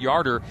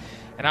 48-yarder,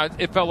 and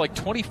it felt like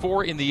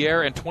 24 in the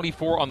air and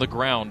 24 on the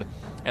ground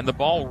and the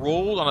ball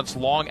rolled on its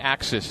long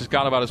axis. It's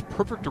got about as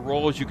perfect a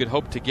roll as you could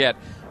hope to get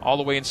all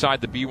the way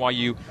inside the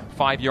BYU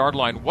 5-yard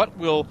line. What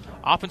will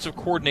offensive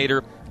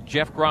coordinator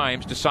Jeff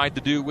Grimes decide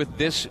to do with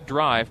this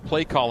drive,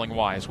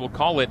 play-calling-wise? We'll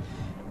call it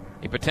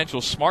a potential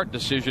smart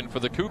decision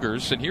for the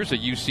Cougars, and here's a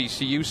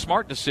UCCU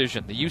smart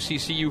decision. The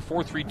UCCU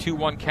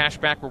 4321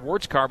 cashback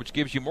rewards card, which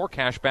gives you more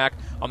cash back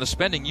on the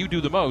spending you do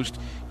the most.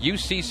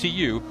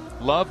 UCCU,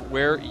 love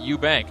where you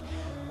bank.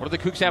 What do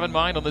the Cougs have in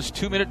mind on this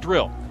 2-minute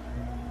drill?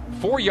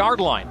 4-yard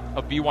line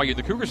of BYU.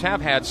 The Cougars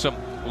have had some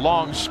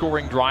long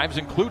scoring drives,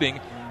 including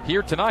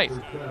here tonight.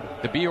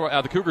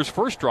 The Cougars'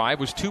 first drive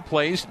was 2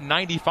 plays,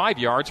 95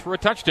 yards for a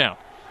touchdown.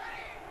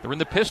 They're in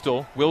the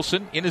pistol.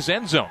 Wilson in his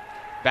end zone.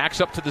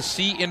 Backs up to the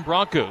C in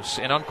Broncos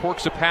and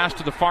uncorks a pass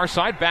to the far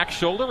side. Back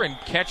shoulder and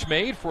catch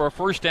made for a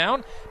first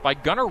down by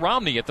Gunnar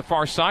Romney at the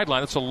far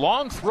sideline. It's a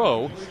long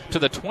throw to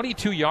the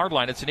 22-yard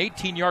line. It's an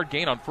 18-yard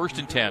gain on 1st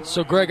and 10.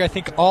 So, Greg, I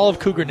think all of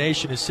Cougar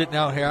Nation is sitting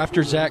out here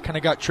after Zach kind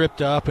of got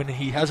tripped up, and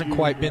he hasn't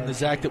quite been the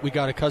Zach that we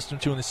got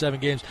accustomed to in the 7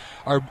 games,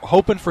 are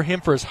hoping for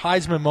him for his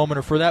Heisman moment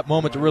or for that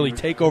moment to really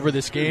take over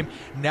this game.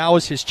 Now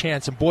is his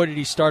chance, and boy, did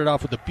he start it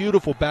off with a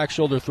beautiful back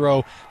shoulder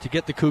throw to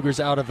get the Cougars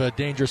out of a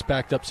dangerous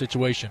backed-up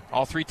situation.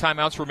 All 3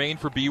 timeouts remain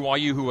for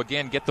BYU, who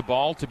again get the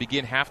ball to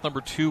begin half number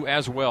 2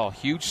 as well.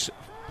 Huge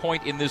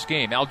point in this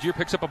game. Algier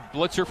picks up a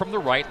blitzer from the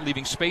right,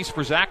 leaving space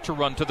for Zach to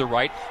run to the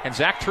right, and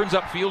Zach turns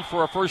upfield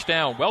for a first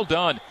down. Well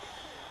done.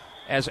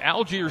 As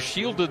Algier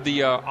shielded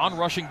the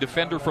on-rushing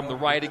defender from the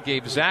right, it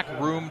gave Zach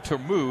room to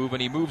move,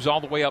 and he moves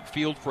all the way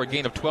upfield for a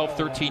gain of 12,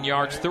 13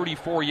 yards,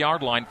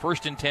 34-yard line,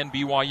 1st and 10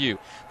 BYU.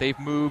 They've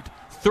moved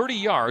 30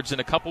 yards in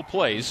a couple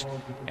plays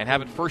and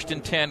have it 1st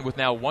and 10 with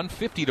now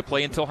 1:50 to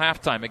play until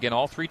halftime. Again,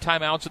 all 3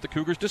 timeouts at the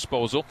Cougars'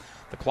 disposal.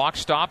 The clock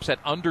stops at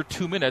under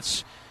 2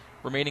 minutes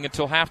remaining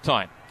until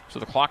halftime. So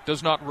the clock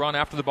does not run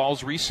after the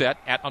ball's reset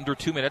at under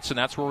 2 minutes, and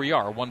that's where we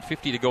are.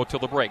 1:50 to go till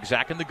the break.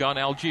 Zach in the gun,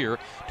 Algier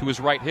to his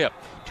right hip.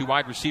 2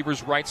 wide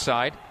receivers right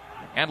side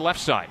and left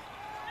side.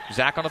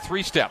 Zach on a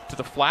 3-step to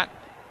the flat.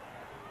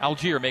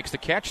 Algier makes the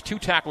catch. 2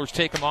 tacklers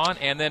take him on,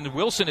 and then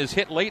Wilson is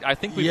hit late. I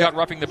think we've got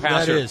roughing the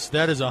passer.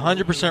 That is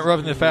 100%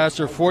 roughing the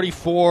passer.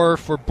 44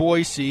 for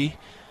Boise.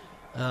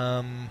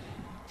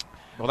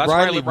 Well, that's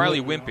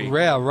Riley Wimpy.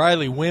 Yeah,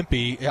 Riley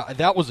Wimpy. Yeah,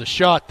 that was a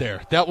shot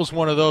there. That was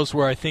one of those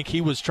where I think he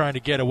was trying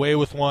to get away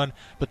with one,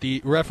 but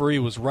the referee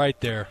was right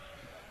there.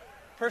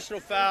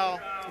 Personal foul,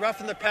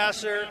 roughing the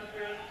passer.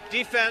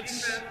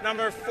 Defense,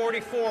 number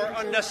 44,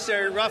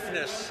 unnecessary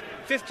roughness.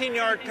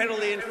 15-yard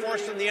penalty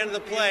enforced from the end of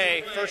the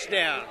play, first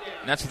down.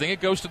 And that's the thing.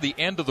 It goes to the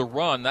end of the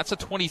run. That's a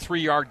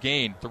 23-yard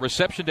gain. The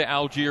reception to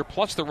Algier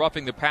plus the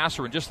roughing the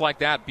passer, and just like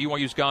that,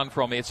 BYU's gone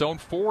from its own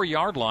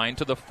 4-yard line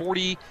to the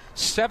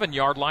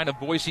 47-yard line of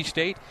Boise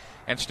State,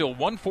 and still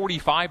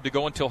 1:45 to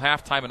go until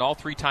halftime, and all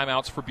 3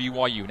 timeouts for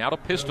BYU. Now to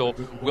pistol.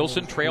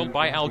 Wilson trailed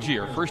by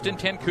Algier. 1st and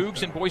 10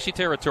 Cougs in Boise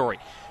territory.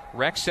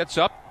 Rex sets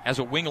up as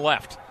a wing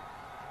left.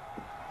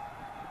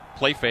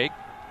 Play fake.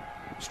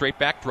 Straight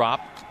back drop.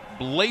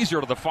 Blazer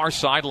to the far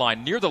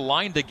sideline, near the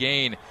line to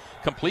gain.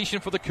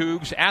 Completion for the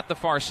Cougs at the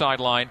far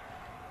sideline.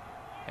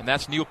 And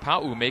that's Neil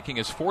Pau making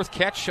his 4th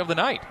catch of the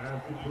night.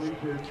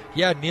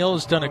 Yeah, Neil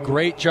has done a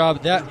great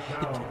job.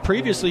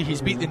 Previously,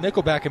 he's beat the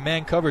nickelback in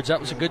man coverage. That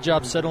was a good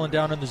job settling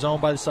down in the zone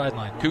by the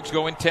sideline. Cougs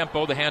go in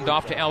tempo. The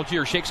handoff to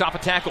Algier. Shakes off a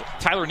tackle.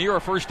 Tyler near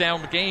a first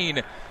down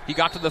gain. He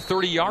got to the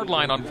 30-yard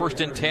line on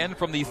 1st and 10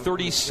 from the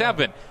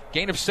 37.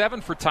 Gain of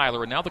 7 for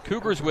Tyler. And now the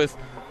Cougars with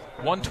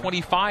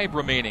 1:25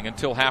 remaining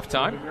until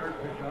halftime.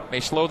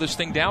 May slow this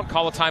thing down,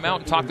 call a timeout,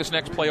 and talk this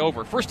next play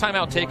over. First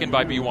timeout taken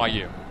by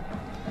BYU.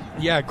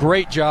 Yeah,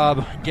 great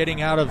job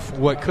getting out of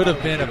what could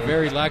have been a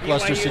very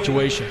lackluster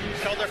situation.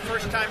 Called their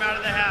first time out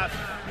of the half.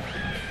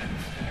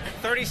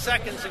 30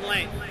 seconds in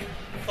length.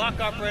 Clock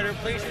operator,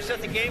 please reset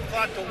the game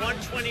clock to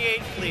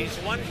 1:28, please.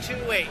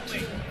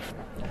 1:28.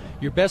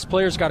 Your best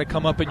players got to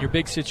come up in your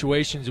big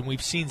situations, and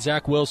we've seen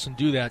Zach Wilson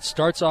do that.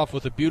 Starts off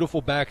with a beautiful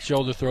back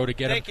shoulder throw to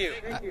get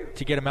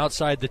him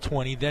outside the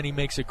 20. Then he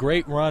makes a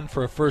great run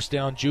for a first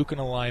down, juking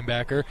a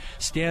linebacker.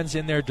 Stands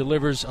in there,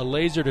 delivers a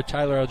laser to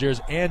Tyler Algier,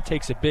 and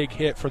takes a big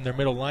hit from their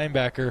middle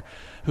linebacker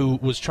who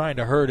was trying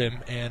to hurt him.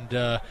 And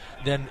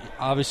then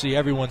obviously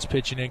everyone's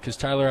pitching in because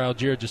Tyler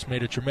Algier just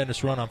made a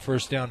tremendous run on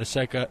first down to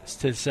set up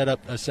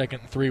a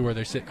 2nd and 3 where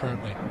they sit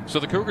currently. So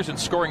the Cougars in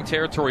scoring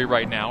territory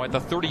right now at the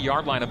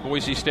 30-yard line of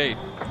Boise State.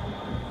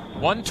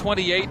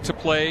 1:28 to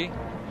play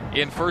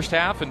in first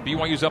half, and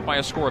BYU's up by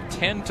a score of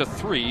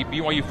 10-3.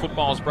 BYU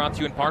football is brought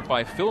to you in part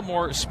by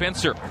Fillmore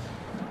Spencer.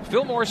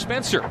 Fillmore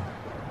Spencer,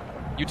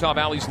 Utah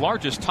Valley's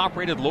largest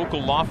top-rated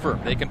local law firm.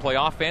 They can play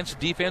offense,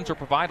 defense, or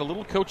provide a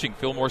little coaching.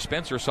 Fillmore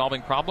Spencer,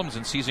 solving problems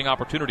and seizing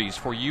opportunities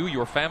for you,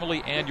 your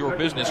family, and your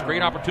business.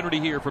 Great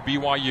opportunity here for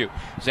BYU.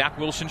 Zach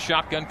Wilson,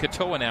 shotgun.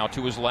 Katoa now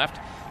to his left.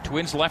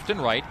 Twins left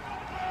and right.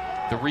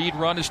 The read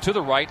run is to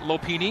the right.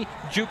 Lopini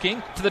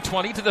juking to the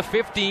 20, to the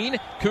 15.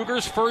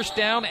 Cougars first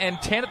down and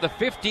 10 at the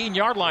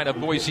 15-yard line of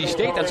Boise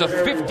State. That's a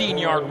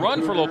 15-yard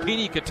run for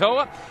Lopini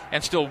Katoa,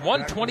 and still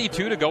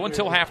 1:22 to go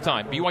until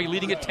halftime. BYU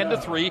leading at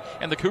 10-3,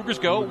 and the Cougars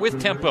go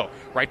with tempo.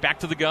 Right back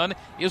to the gun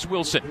is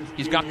Wilson.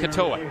 He's got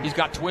Katoa. He's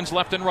got twins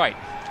left and right.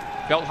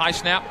 Belt high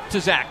snap to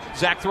Zach.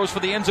 Zach throws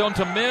for the end zone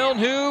to Milne,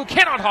 who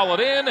cannot haul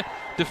it in.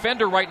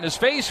 Defender right in his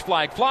face.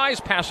 Flag flies.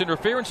 Pass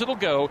interference. It'll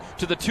go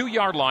to the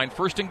 2-yard line.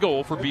 First and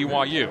goal for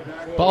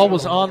BYU. Ball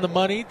was on the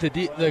money.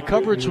 The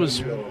coverage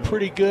was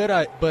pretty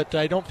good, but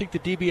I don't think the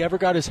DB ever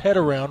got his head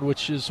around,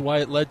 which is why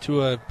it led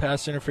to a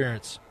pass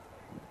interference.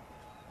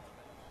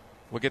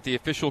 We'll get the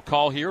official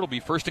call here. It'll be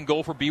first and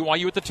goal for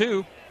BYU at the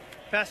 2.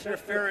 Pass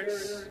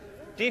interference.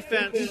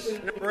 Defense,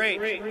 number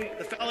 8.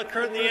 The foul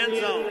occurred in the end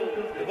zone.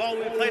 The ball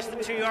will be placed at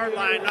the 2-yard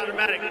line,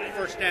 automatic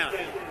first down.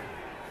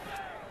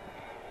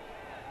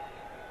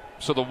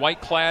 So the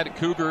white-clad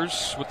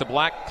Cougars with the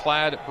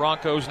black-clad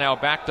Broncos now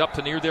backed up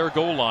to near their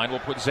goal line. We'll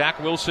put Zach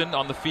Wilson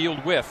on the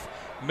field with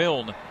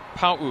Milne,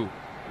 Pau'u,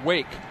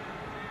 Wake,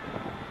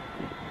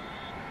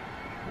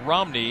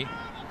 Romney.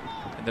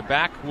 In the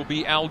back will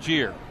be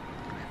Algier.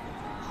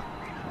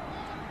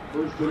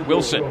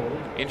 Wilson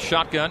in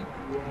shotgun.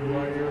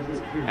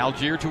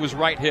 Algier to his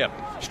right hip.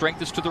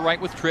 Strength is to the right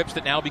with trips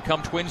that now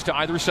become twins to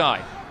either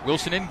side.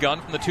 Wilson in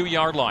gun from the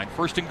 2-yard line.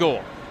 First and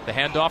goal. The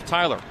handoff,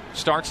 Tyler.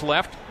 Starts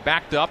left,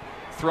 backed up,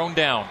 thrown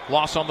down.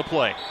 Loss on the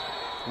play.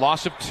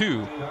 Loss of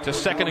 2 to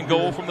second and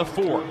goal from the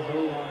 4.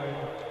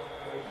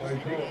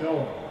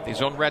 They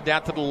zone read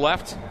that to the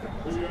left.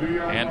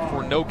 And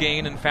for no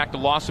gain, in fact, a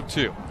loss of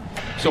 2.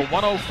 So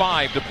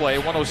 1:05 to play,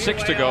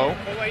 1:06 to go.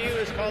 BYU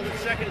has called its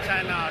second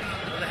timeout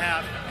of the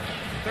half.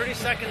 30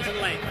 seconds in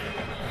length.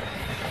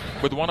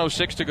 With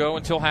 1:06 to go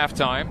until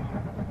halftime,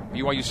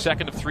 BYU's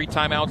second of 3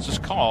 timeouts is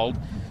called,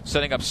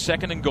 setting up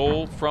second and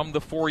goal from the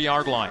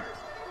 4-yard line.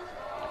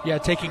 Yeah,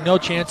 taking no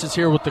chances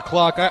here with the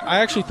clock. I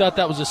actually thought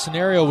that was a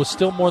scenario with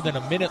still more than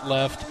a minute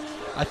left.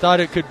 I thought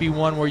it could be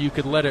one where you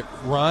could let it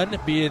run,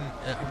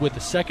 with the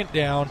second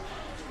down,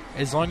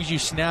 as long as you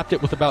snapped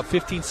it with about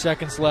 15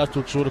 seconds left,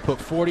 which would have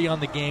put 40 on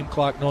the game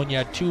clock, knowing you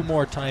had 2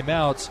 more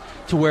timeouts,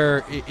 to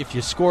where if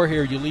you score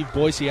here, you leave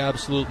Boise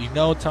absolutely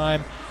no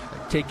time,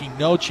 taking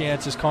no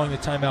chances, calling the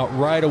timeout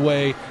right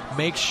away,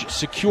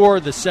 secure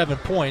the 7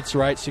 points,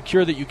 right?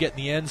 Secure that you get in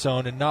the end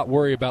zone and not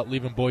worry about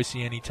leaving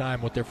Boise any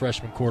time with their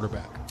freshman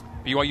quarterback.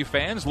 BYU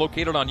fans,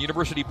 located on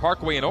University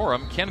Parkway in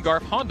Orem, Ken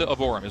Garff Honda of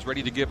Orem is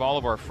ready to give all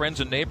of our friends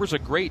and neighbors a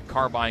great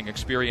car buying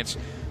experience.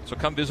 So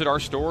come visit our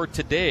store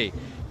today.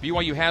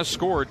 BYU has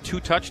scored 2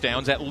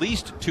 touchdowns, at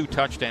least 2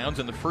 touchdowns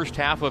in the first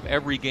half of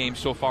every game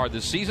so far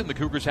this season. The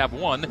Cougars have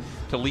won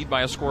to lead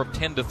by a score of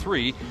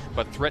 10-3,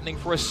 but threatening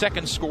for a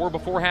second score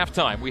before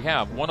halftime. We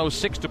have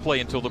 1:06 to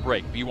play until the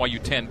break. BYU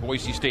 10,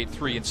 Boise State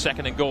 3, and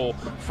second and goal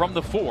from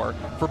the 4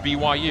 for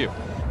BYU.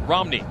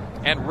 Romney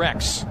and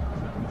Rex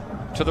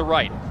to the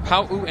right.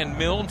 Pau'u and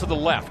Milne to the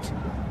left.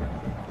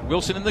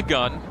 Wilson in the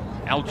gun.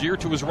 Algier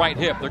to his right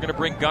hip. They're going to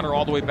bring Gunner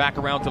all the way back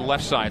around to the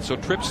left side. So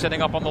Tripp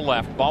setting up on the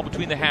left. Ball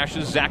between the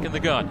hashes. Zach in the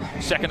gun.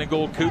 Second and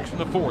goal, Cougs from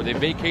the 4. They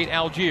vacate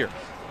Algier.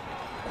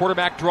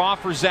 Quarterback draw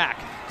for Zach.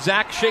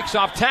 Zach shakes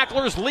off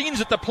tacklers, leans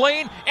at the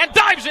plane, and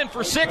dives in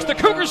for 6. The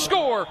Cougars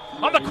score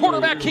on the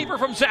quarterback keeper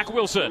from Zach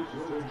Wilson.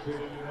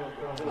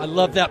 I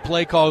love that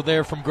play call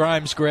there from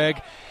Grimes,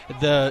 Greg.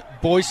 The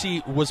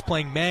Boise was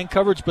playing man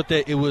coverage, but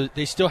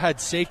they still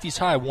had safeties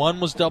high. One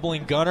was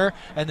doubling Gunner,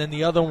 and then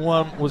the other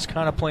one was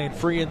kind of playing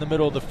free in the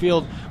middle of the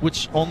field,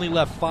 which only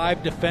left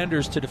 5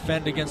 defenders to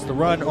defend against the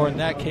run, or in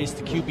that case,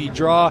 the QB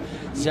draw.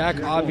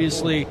 Zach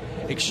obviously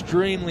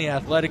extremely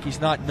athletic. He's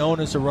not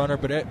known as a runner,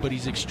 but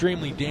he's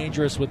extremely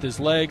dangerous with his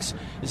legs.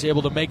 Is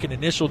able to make an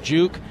initial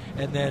juke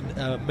and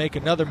then make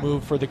another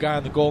move for the guy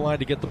on the goal line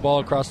to get the ball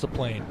across the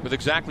plane. With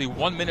exactly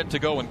 1 minute to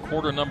go in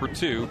quarter number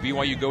 2,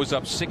 BYU goes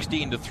up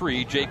 16-3.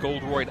 Jake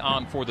Oldroyd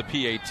on for the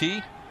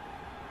PAT.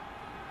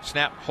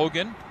 Snap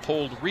Hogan,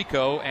 hold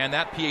Rico, and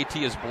that PAT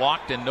is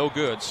blocked and no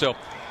good. So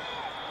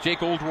Jake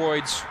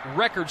Oldroyd's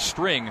record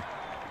string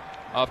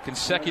of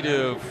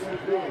consecutive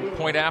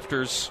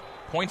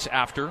points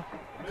after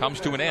comes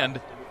to an end,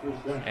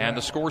 and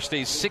the score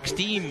stays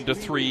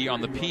 16-3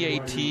 on the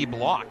PAT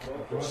block.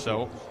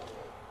 So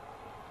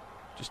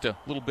just a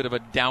little bit of a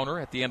downer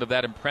at the end of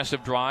that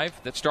impressive drive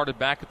that started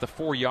back at the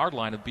 4-yard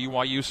line of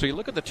BYU. So you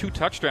look at the 2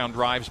 touchdown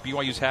drives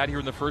BYU's had here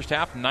in the first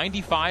half,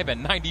 95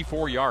 and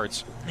 94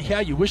 yards.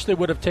 Yeah, you wish they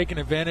would have taken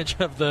advantage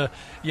of the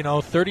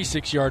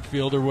 36-yard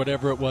field or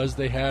whatever it was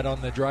they had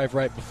on the drive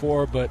right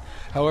before, but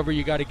however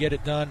you got to get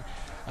it done.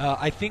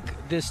 I think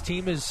this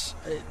team as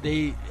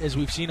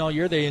we've seen all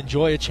year, they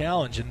enjoy a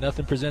challenge, and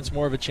nothing presents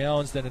more of a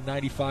challenge than a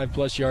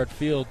 95-plus yard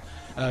field.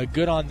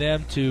 Good on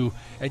them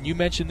and you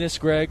mentioned this,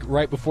 Greg,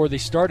 right before they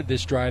started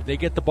this drive, they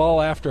get the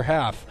ball after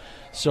half.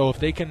 So if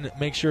they can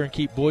make sure and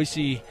keep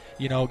Boise,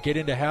 get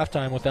into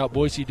halftime without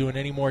Boise doing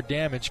any more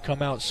damage,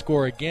 come out,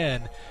 score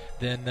again,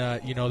 then,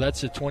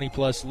 that's a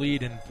 20-plus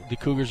lead, and the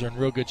Cougars are in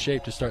real good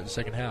shape to start the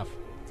second half.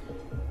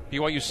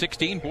 BYU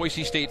 16,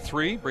 Boise State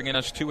 3, bringing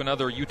us to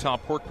another Utah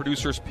Pork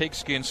Producers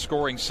Pigskin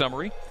scoring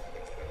summary.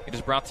 It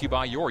is brought to you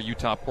by your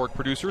Utah Pork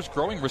Producers,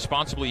 growing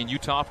responsibly in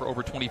Utah for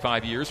over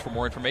 25 years. For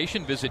more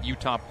information, visit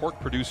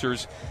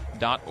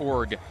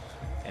utahporkproducers.org.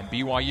 And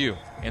BYU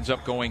ends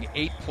up going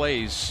 8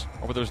 plays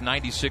over those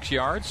 96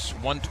 yards.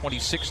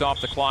 1:26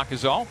 off the clock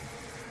is all.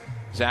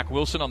 Zach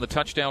Wilson on the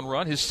touchdown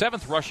run, his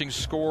 7th rushing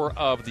score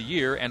of the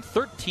year and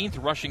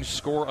 13th rushing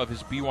score of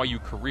his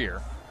BYU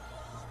career.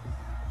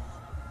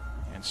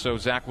 And so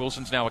Zach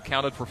Wilson's now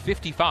accounted for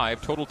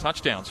 55 total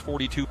touchdowns,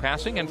 42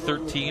 passing and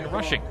 13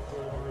 rushing.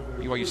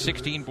 BYU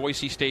 16,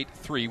 Boise State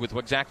 3 with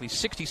exactly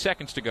 60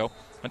 seconds to go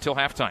until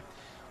halftime.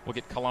 We'll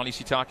get Kalani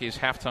Sitake's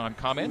halftime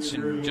comments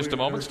in just a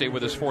moment. Stay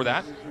with us for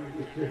that.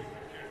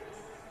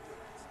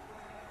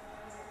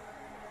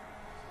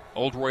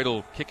 Oldroyd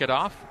will kick it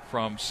off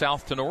from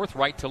south to north,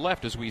 right to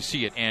left as we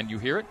see it, and you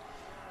hear it.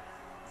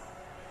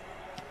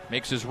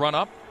 Makes his run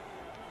up,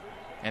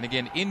 and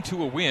again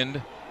into a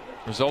wind,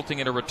 resulting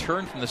in a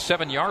return from the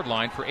 7-yard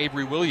line for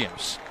Avery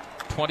Williams.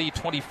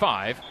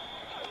 20-25.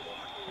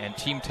 And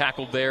team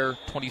tackled there,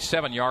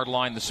 27-yard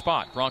line, the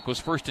spot.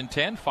 Broncos 1st and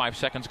 10, 5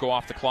 seconds go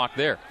off the clock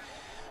there.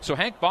 So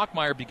Hank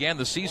Bachmeier began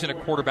the season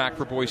at quarterback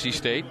for Boise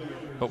State,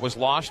 but was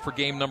lost for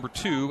game number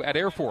 2 at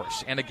Air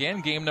Force. And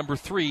again, game number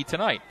 3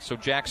 tonight. So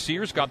Jack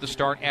Sears got the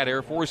start at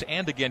Air Force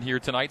and again here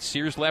tonight.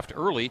 Sears left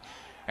early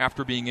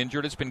after being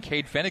injured. It's been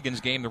Cade Fennegan's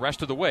game the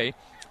rest of the way.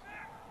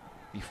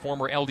 The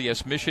former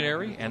LDS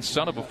missionary and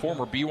son of a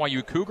former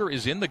BYU Cougar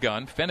is in the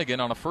gun. Fennegan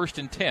on a 1st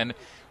and 10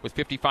 with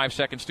 55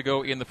 seconds to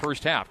go in the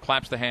first half.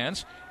 Claps the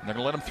hands, and they're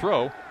going to let him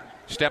throw.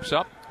 Steps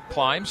up,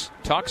 climbs,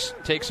 tucks,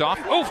 takes off.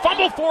 Oh,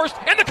 fumble forced,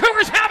 and the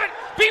Cougars have it!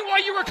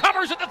 BYU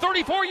recovers at the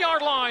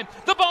 34-yard line.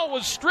 The ball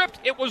was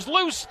stripped, it was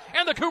loose,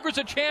 and the Cougars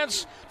a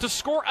chance to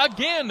score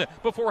again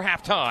before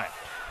halftime.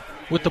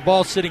 With the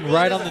ball sitting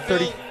right on the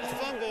 30. A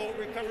fumble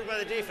recovered by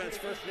the defense,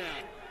 first down.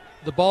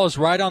 The ball is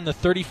right on the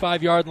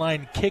 35-yard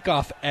line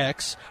kickoff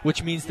X,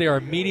 which means they are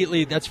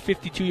immediately, that's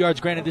 52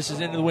 yards. Granted, this is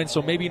into the wind,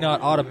 so maybe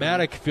not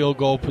automatic field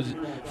goal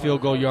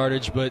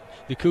yardage, but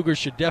the Cougars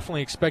should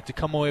definitely expect to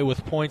come away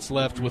with points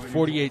left with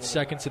 48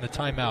 seconds and a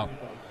timeout.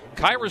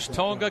 Kairos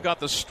Tonga got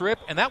the strip,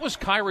 and that was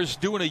Kairos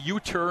doing a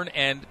U-turn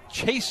and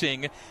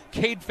chasing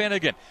Cade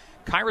Fennegan.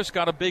 Kairos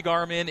got a big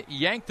arm in,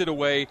 yanked it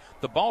away.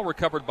 The ball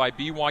recovered by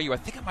BYU. I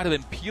think it might have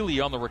been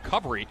Peely on the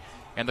recovery.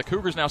 And the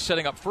Cougars now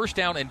setting up 1st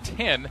down and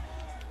 10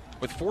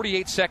 with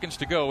 48 seconds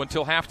to go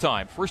until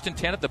halftime. 1st and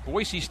 10 at the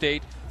Boise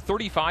State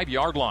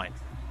 35-yard line.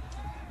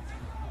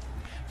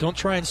 Don't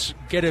try and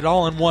get it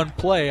all in one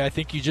play. I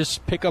think you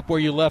just pick up where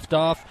you left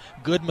off.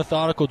 Good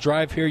methodical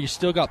drive here. You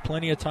still got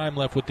plenty of time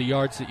left with the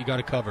yards that you got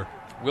to cover.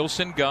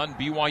 Wilson gun,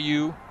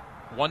 BYU,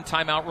 1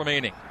 timeout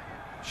remaining.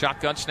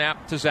 Shotgun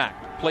snap to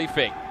Zach. Play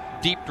fake.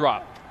 Deep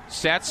drop.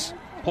 Sets,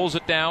 pulls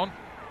it down,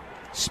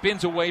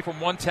 spins away from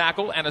 1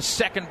 tackle, and a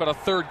second, but a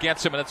third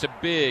gets him, and it's a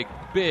big,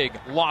 big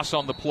loss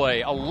on the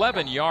play.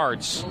 11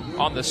 yards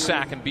on the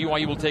sack, and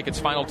BYU will take its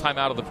final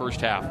timeout of the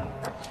first half.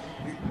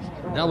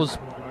 That was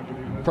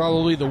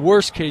probably the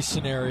worst-case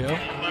scenario.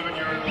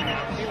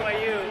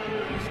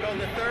 BYU is going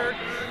to 3rd,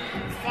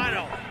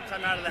 final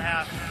timeout of the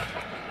half.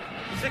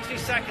 60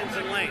 seconds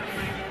in length.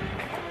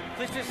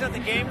 Please just set the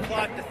game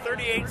clock to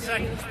 38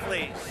 seconds,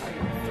 please.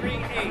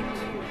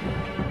 3-8.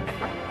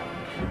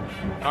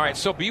 All right,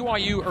 so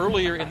BYU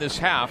earlier in this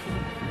half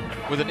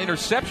with an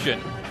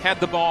interception had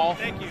the ball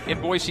in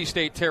Boise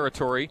State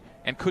territory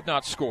and could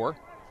not score.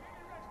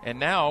 And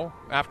now,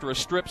 after a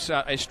strip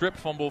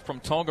fumble from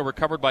Tonga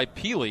recovered by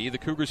Peely, the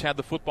Cougars had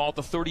the football at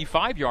the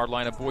 35-yard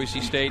line of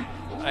Boise State,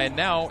 and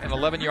now an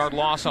 11-yard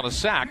loss on a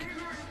sack.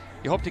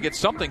 You hope to get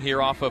something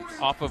here off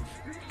of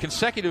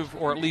consecutive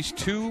or at least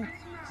 2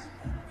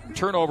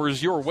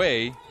 turnovers your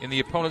way in the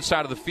opponent's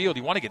side of the field.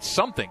 You want to get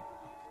something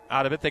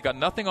out of it. They got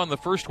nothing on the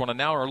first one and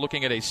now are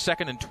looking at a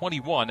 2nd and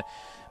 21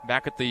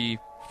 back at the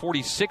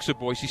 46 of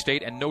Boise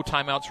State and no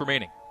timeouts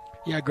remaining.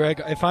 Yeah,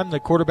 Greg, if I'm the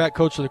quarterback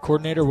coach or the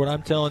coordinator, what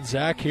I'm telling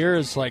Zach here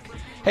is like,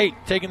 hey,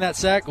 taking that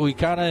sack, we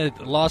kind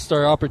of lost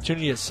our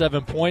opportunity at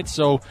 7 points,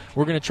 so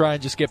we're going to try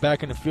and just get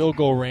back into field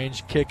goal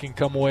range, kick, and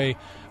come away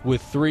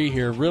with 3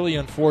 here. Really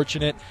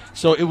unfortunate.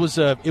 So it was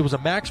a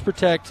max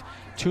protect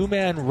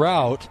 2-man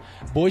route.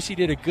 Boise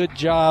did a good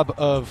job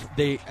of,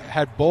 they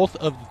had both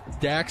of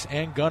Dax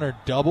and Gunner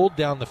doubled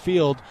down the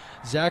field.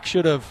 Zach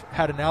should have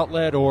had an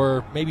outlet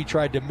or maybe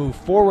tried to move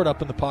forward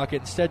up in the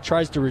pocket. Instead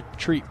tries to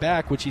retreat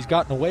back, which he's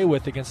gotten away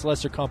with against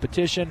lesser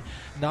competition.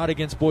 Not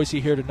against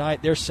Boise here tonight.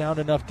 They're sound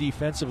enough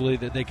defensively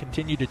that they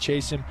continue to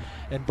chase him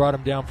and brought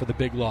him down for the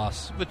big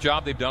loss. The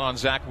job they've done on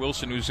Zach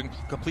Wilson, who's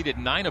completed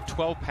 9 of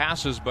 12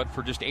 passes, but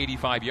for just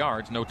 85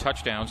 yards. No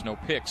touchdowns, no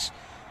picks.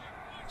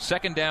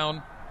 2nd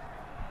down,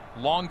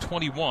 long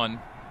 21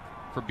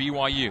 for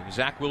BYU.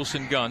 Zach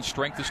Wilson gun.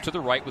 Strength is to the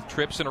right with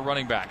trips and a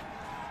running back.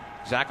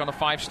 Zach on a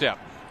 5-step.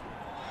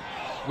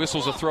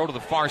 Whistles a throw to the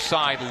far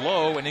side,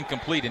 low and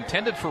incomplete.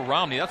 Intended for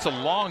Romney. That's a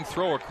long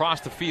throw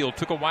across the field.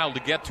 Took a while to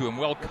get to him.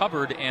 Well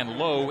covered and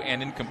low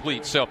and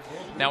incomplete. So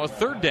now a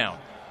 3rd down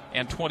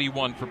and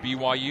 21 for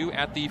BYU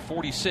at the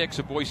 46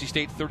 of Boise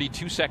State.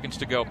 32 seconds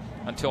to go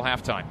until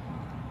halftime.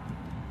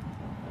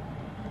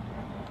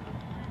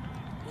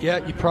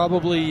 Yeah, you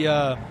probably,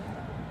 if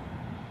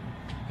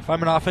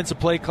I'm an offensive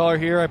play caller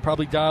here, I'd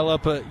probably dial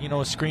up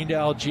a screen to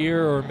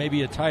Algier or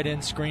maybe a tight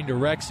end screen to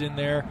Rex in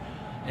there,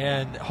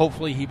 and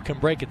hopefully he can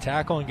break a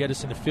tackle and get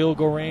us into field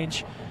goal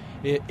range.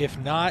 If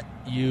not,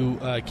 you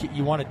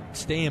want to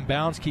stay in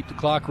bounds, keep the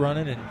clock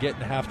running, and get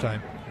into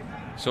halftime.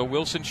 So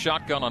Wilson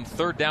shotgun on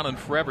 3rd down and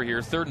forever here.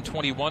 3rd and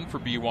 21 for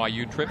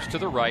BYU. Trips to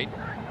the right.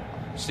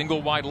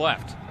 Single wide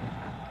left.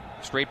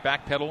 Straight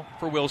back pedal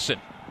for Wilson.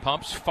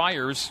 Pumps,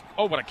 fires.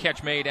 Oh, what a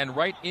catch made, and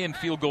right in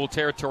field goal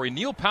territory.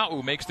 Neil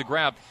Pau'u makes the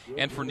grab,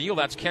 and for Neil,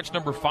 that's catch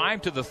number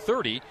 5 to the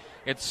 30.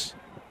 It's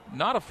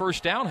not a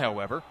first down,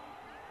 however.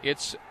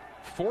 It's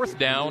 4th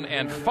down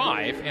and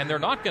 5, and they're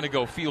not going to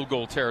go field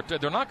goal territory.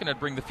 They're not going to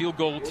bring the field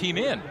goal team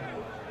in.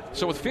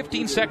 So with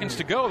 15 seconds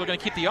to go, they're going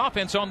to keep the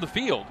offense on the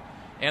field,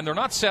 and they're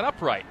not set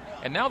up right.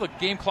 And now the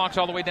game clock's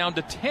all the way down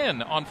to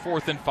 10 on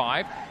 4th and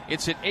 5.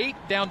 It's at 8,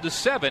 down to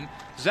 7.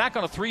 Zach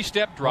on a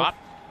 3-step drop,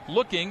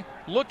 looking,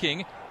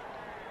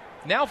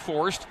 now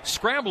forced,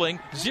 scrambling,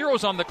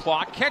 zeros on the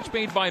clock, catch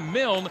made by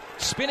Milne,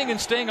 spinning and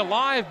staying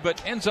alive,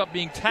 but ends up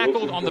being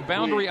tackled on the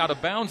boundary out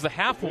of bounds. The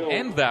half will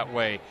end that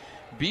way.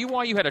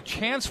 BYU had a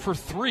chance for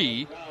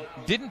 3,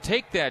 didn't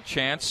take that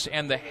chance,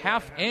 and the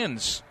half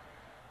ends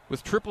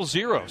with triple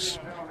zeros.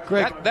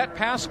 That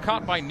pass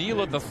caught by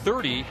Neal at the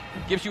 30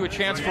 gives you a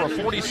chance for a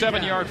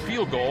 47-yard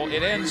field goal.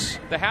 It ends,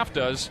 the half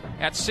does,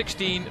 at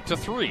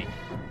 16-3.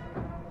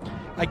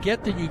 I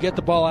get that you get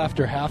the ball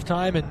after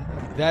halftime, and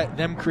that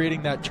them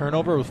creating that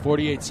turnover with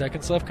 48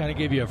 seconds left kind of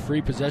gave you a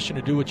free possession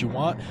to do what you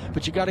want.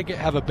 But you got to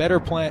have a better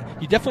plan.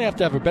 You definitely have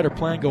to have a better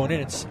plan going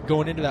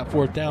into that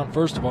 4th down,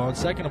 first of all, and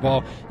second of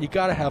all, you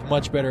got to have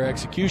much better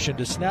execution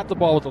to snap the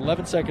ball with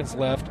 11 seconds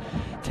left.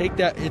 Take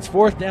that. It's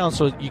 4th down,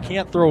 so you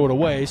can't throw it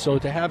away. So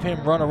to have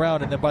him run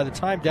around, and then by the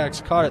time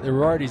Dax caught it, there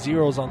were already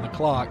zeros on the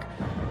clock.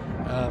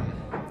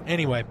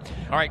 Anyway.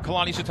 All right,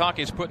 Kalani Sitake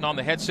is putting on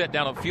the headset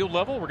down at field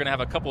level. We're going to have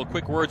a couple of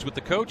quick words with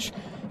the coach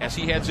as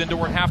he heads into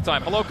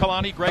halftime. Hello,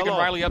 Kalani. Greg and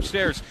Riley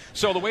upstairs.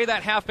 So the way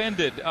that half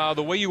ended,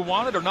 the way you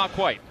wanted or not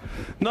quite?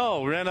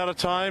 No, we ran out of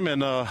time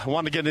and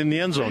wanted to get in the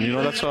end zone.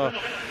 That's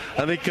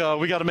I think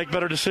we got to make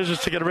better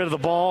decisions to get rid of the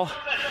ball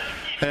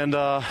and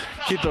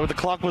keep the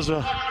clock was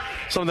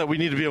something that we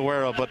need to be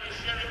aware of. But,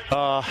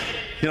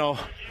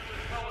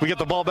 we get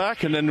the ball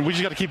back and then we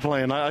just got to keep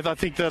playing. I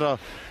think that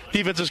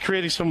defense is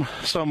creating some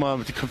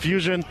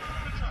confusion.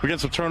 We're getting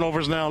some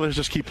turnovers now. Let's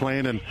just keep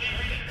playing,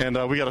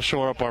 and we got to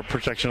shore up our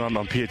protection on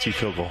PAT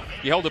field goal.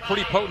 You held a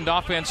pretty potent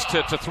offense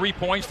to 3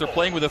 points. They're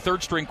playing with a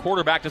third-string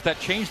quarterback. Does that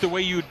change the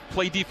way you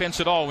play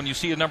defense at all when you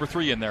see a number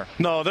 3 in there?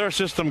 No, they're a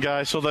system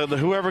guy, so that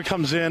whoever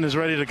comes in is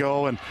ready to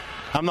go, and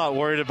I'm not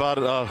worried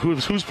about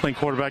who's playing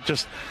quarterback.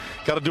 Just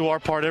got to do our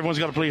part. Everyone's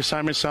got to play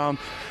assignment sound.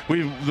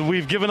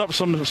 We've given up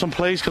some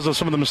plays because of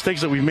some of the mistakes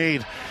that we've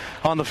made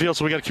on the field,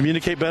 so we got to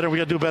communicate better. We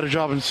got to do a better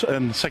job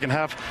in the second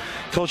half,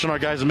 coaching our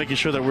guys and making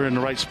sure that we're in the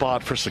right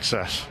spot for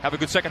success. Have a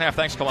good second half.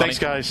 Thanks, Kalani. Thanks,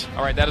 guys.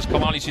 All right, that is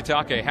Kalani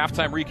Sitake.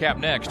 Halftime recap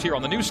next here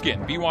on the new skin,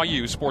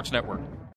 BYU Sports Network.